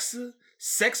 Alexa,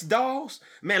 sex dolls,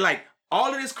 man, like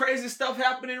all of this crazy stuff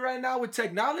happening right now with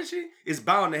technology is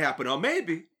bound to happen. Or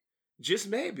maybe, just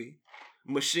maybe,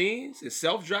 machines and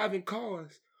self-driving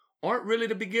cars aren't really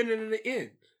the beginning and the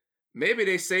end. Maybe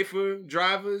they safer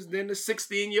drivers than the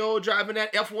 16-year-old driving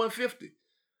that F-150,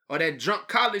 or that drunk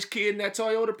college kid in that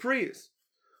Toyota Prius,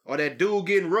 or that dude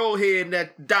getting roadhead in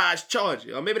that Dodge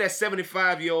Charger, or maybe that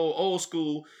 75-year-old old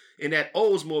school in that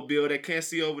Oldsmobile that can't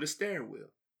see over the steering wheel.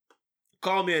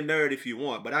 Call me a nerd if you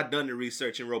want, but I've done the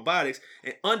research in robotics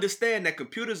and understand that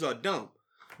computers are dumb,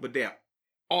 but they're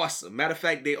awesome. Matter of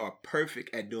fact, they are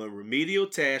perfect at doing remedial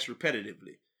tasks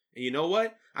repetitively. And you know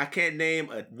what? I can't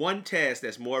name one task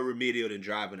that's more remedial than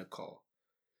driving a car.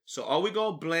 So are we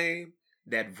going to blame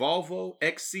that Volvo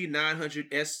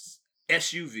XC900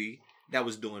 SUV that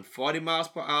was doing 40 miles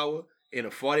per hour in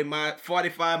a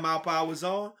 45 mile per hour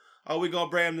zone? Or are we going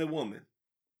to blame the woman?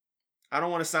 I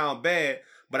don't want to sound bad,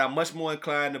 but I'm much more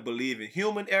inclined to believe in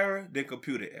human error than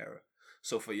computer error.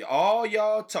 So for all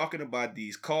y'all talking about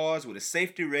these cars with a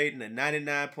safety rating of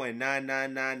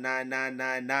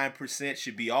 99.9999999%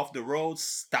 should be off the road,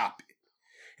 stop it.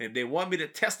 And if they want me to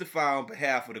testify on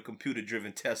behalf of the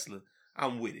computer-driven Tesla,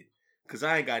 I'm with it. Because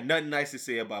I ain't got nothing nice to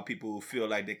say about people who feel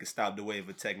like they can stop the wave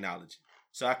of technology.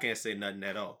 So I can't say nothing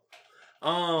at all.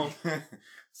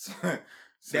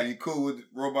 So you cool with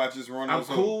robots just running us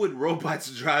over? I'm cool with robots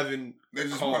driving They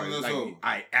just cars. running us over.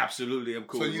 I absolutely am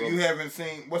cool so with you haven't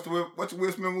seen, what's the Will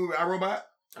Smith movie, iRobot?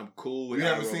 I'm cool with You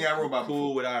haven't seen iRobot I'm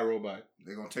cool with iRobot.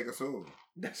 They're going to take us over.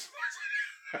 That's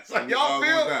like,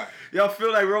 y'all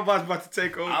feel like robots about to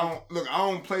take over? I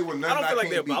don't play with nothing. I don't feel like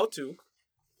they're about to.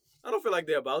 I don't feel like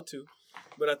they're about to.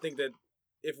 But I think that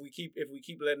if we keep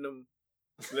letting them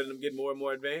get more and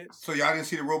more advanced. So y'all didn't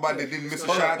see the robot that didn't miss a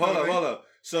shot? Hold up.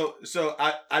 So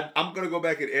I'm gonna go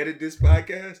back and edit this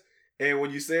podcast, and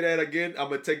when you say that again, I'm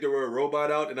gonna take the word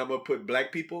robot out and I'm gonna put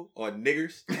black people or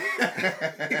niggers.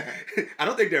 I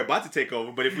don't think they're about to take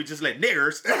over, but if we just let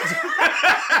niggers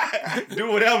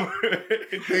do whatever,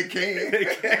 they can.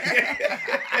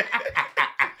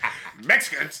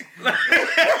 Mexicans.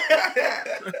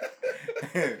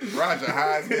 Roger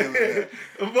eyes. The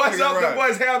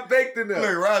boys half baked in there.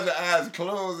 Look, Roger eyes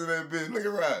closed in that bitch. Look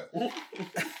at Roger.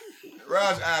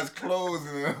 Roger eyes closed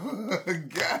in there.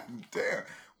 God damn.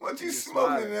 What you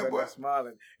smoking in that boy?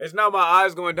 Smiling. It's not my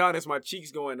eyes going down, it's my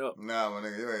cheeks going up. Nah, my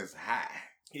nigga, your ass high.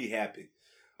 He happy.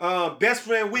 Best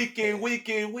friend weekend.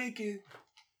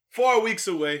 4 weeks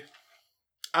away.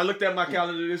 I looked at my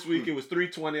calendar this week. It was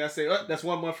 3/20. I said, that's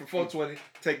 1 month from 4/20.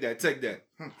 Take that.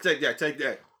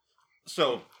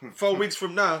 So, 4 weeks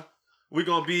from now, we're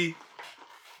going to be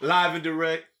live and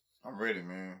direct. I'm ready,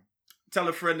 man. Tell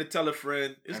a friend to tell a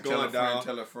friend. It's and going down.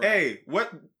 Tell a friend. Hey,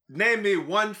 name me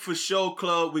one for show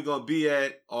club we're going to be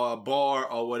at, or a bar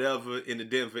or whatever in the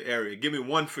Denver area. Give me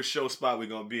one for show spot we're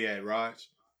going to be at, Raj.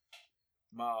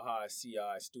 Mile High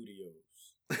CI Studios.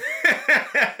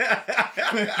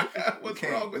 What's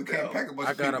wrong with that?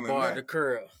 I got a bar at the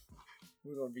curl.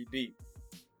 We're gonna be deep.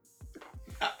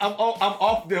 I'm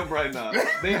off them right now.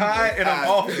 They high and I'm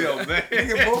off them, man.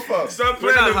 Get both of them. Start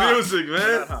playing the music,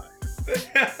 man.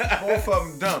 Both of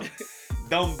them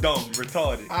dumb. Dumb,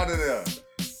 retarded. Out of there.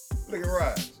 Look at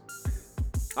Raj.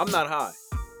 I'm not high.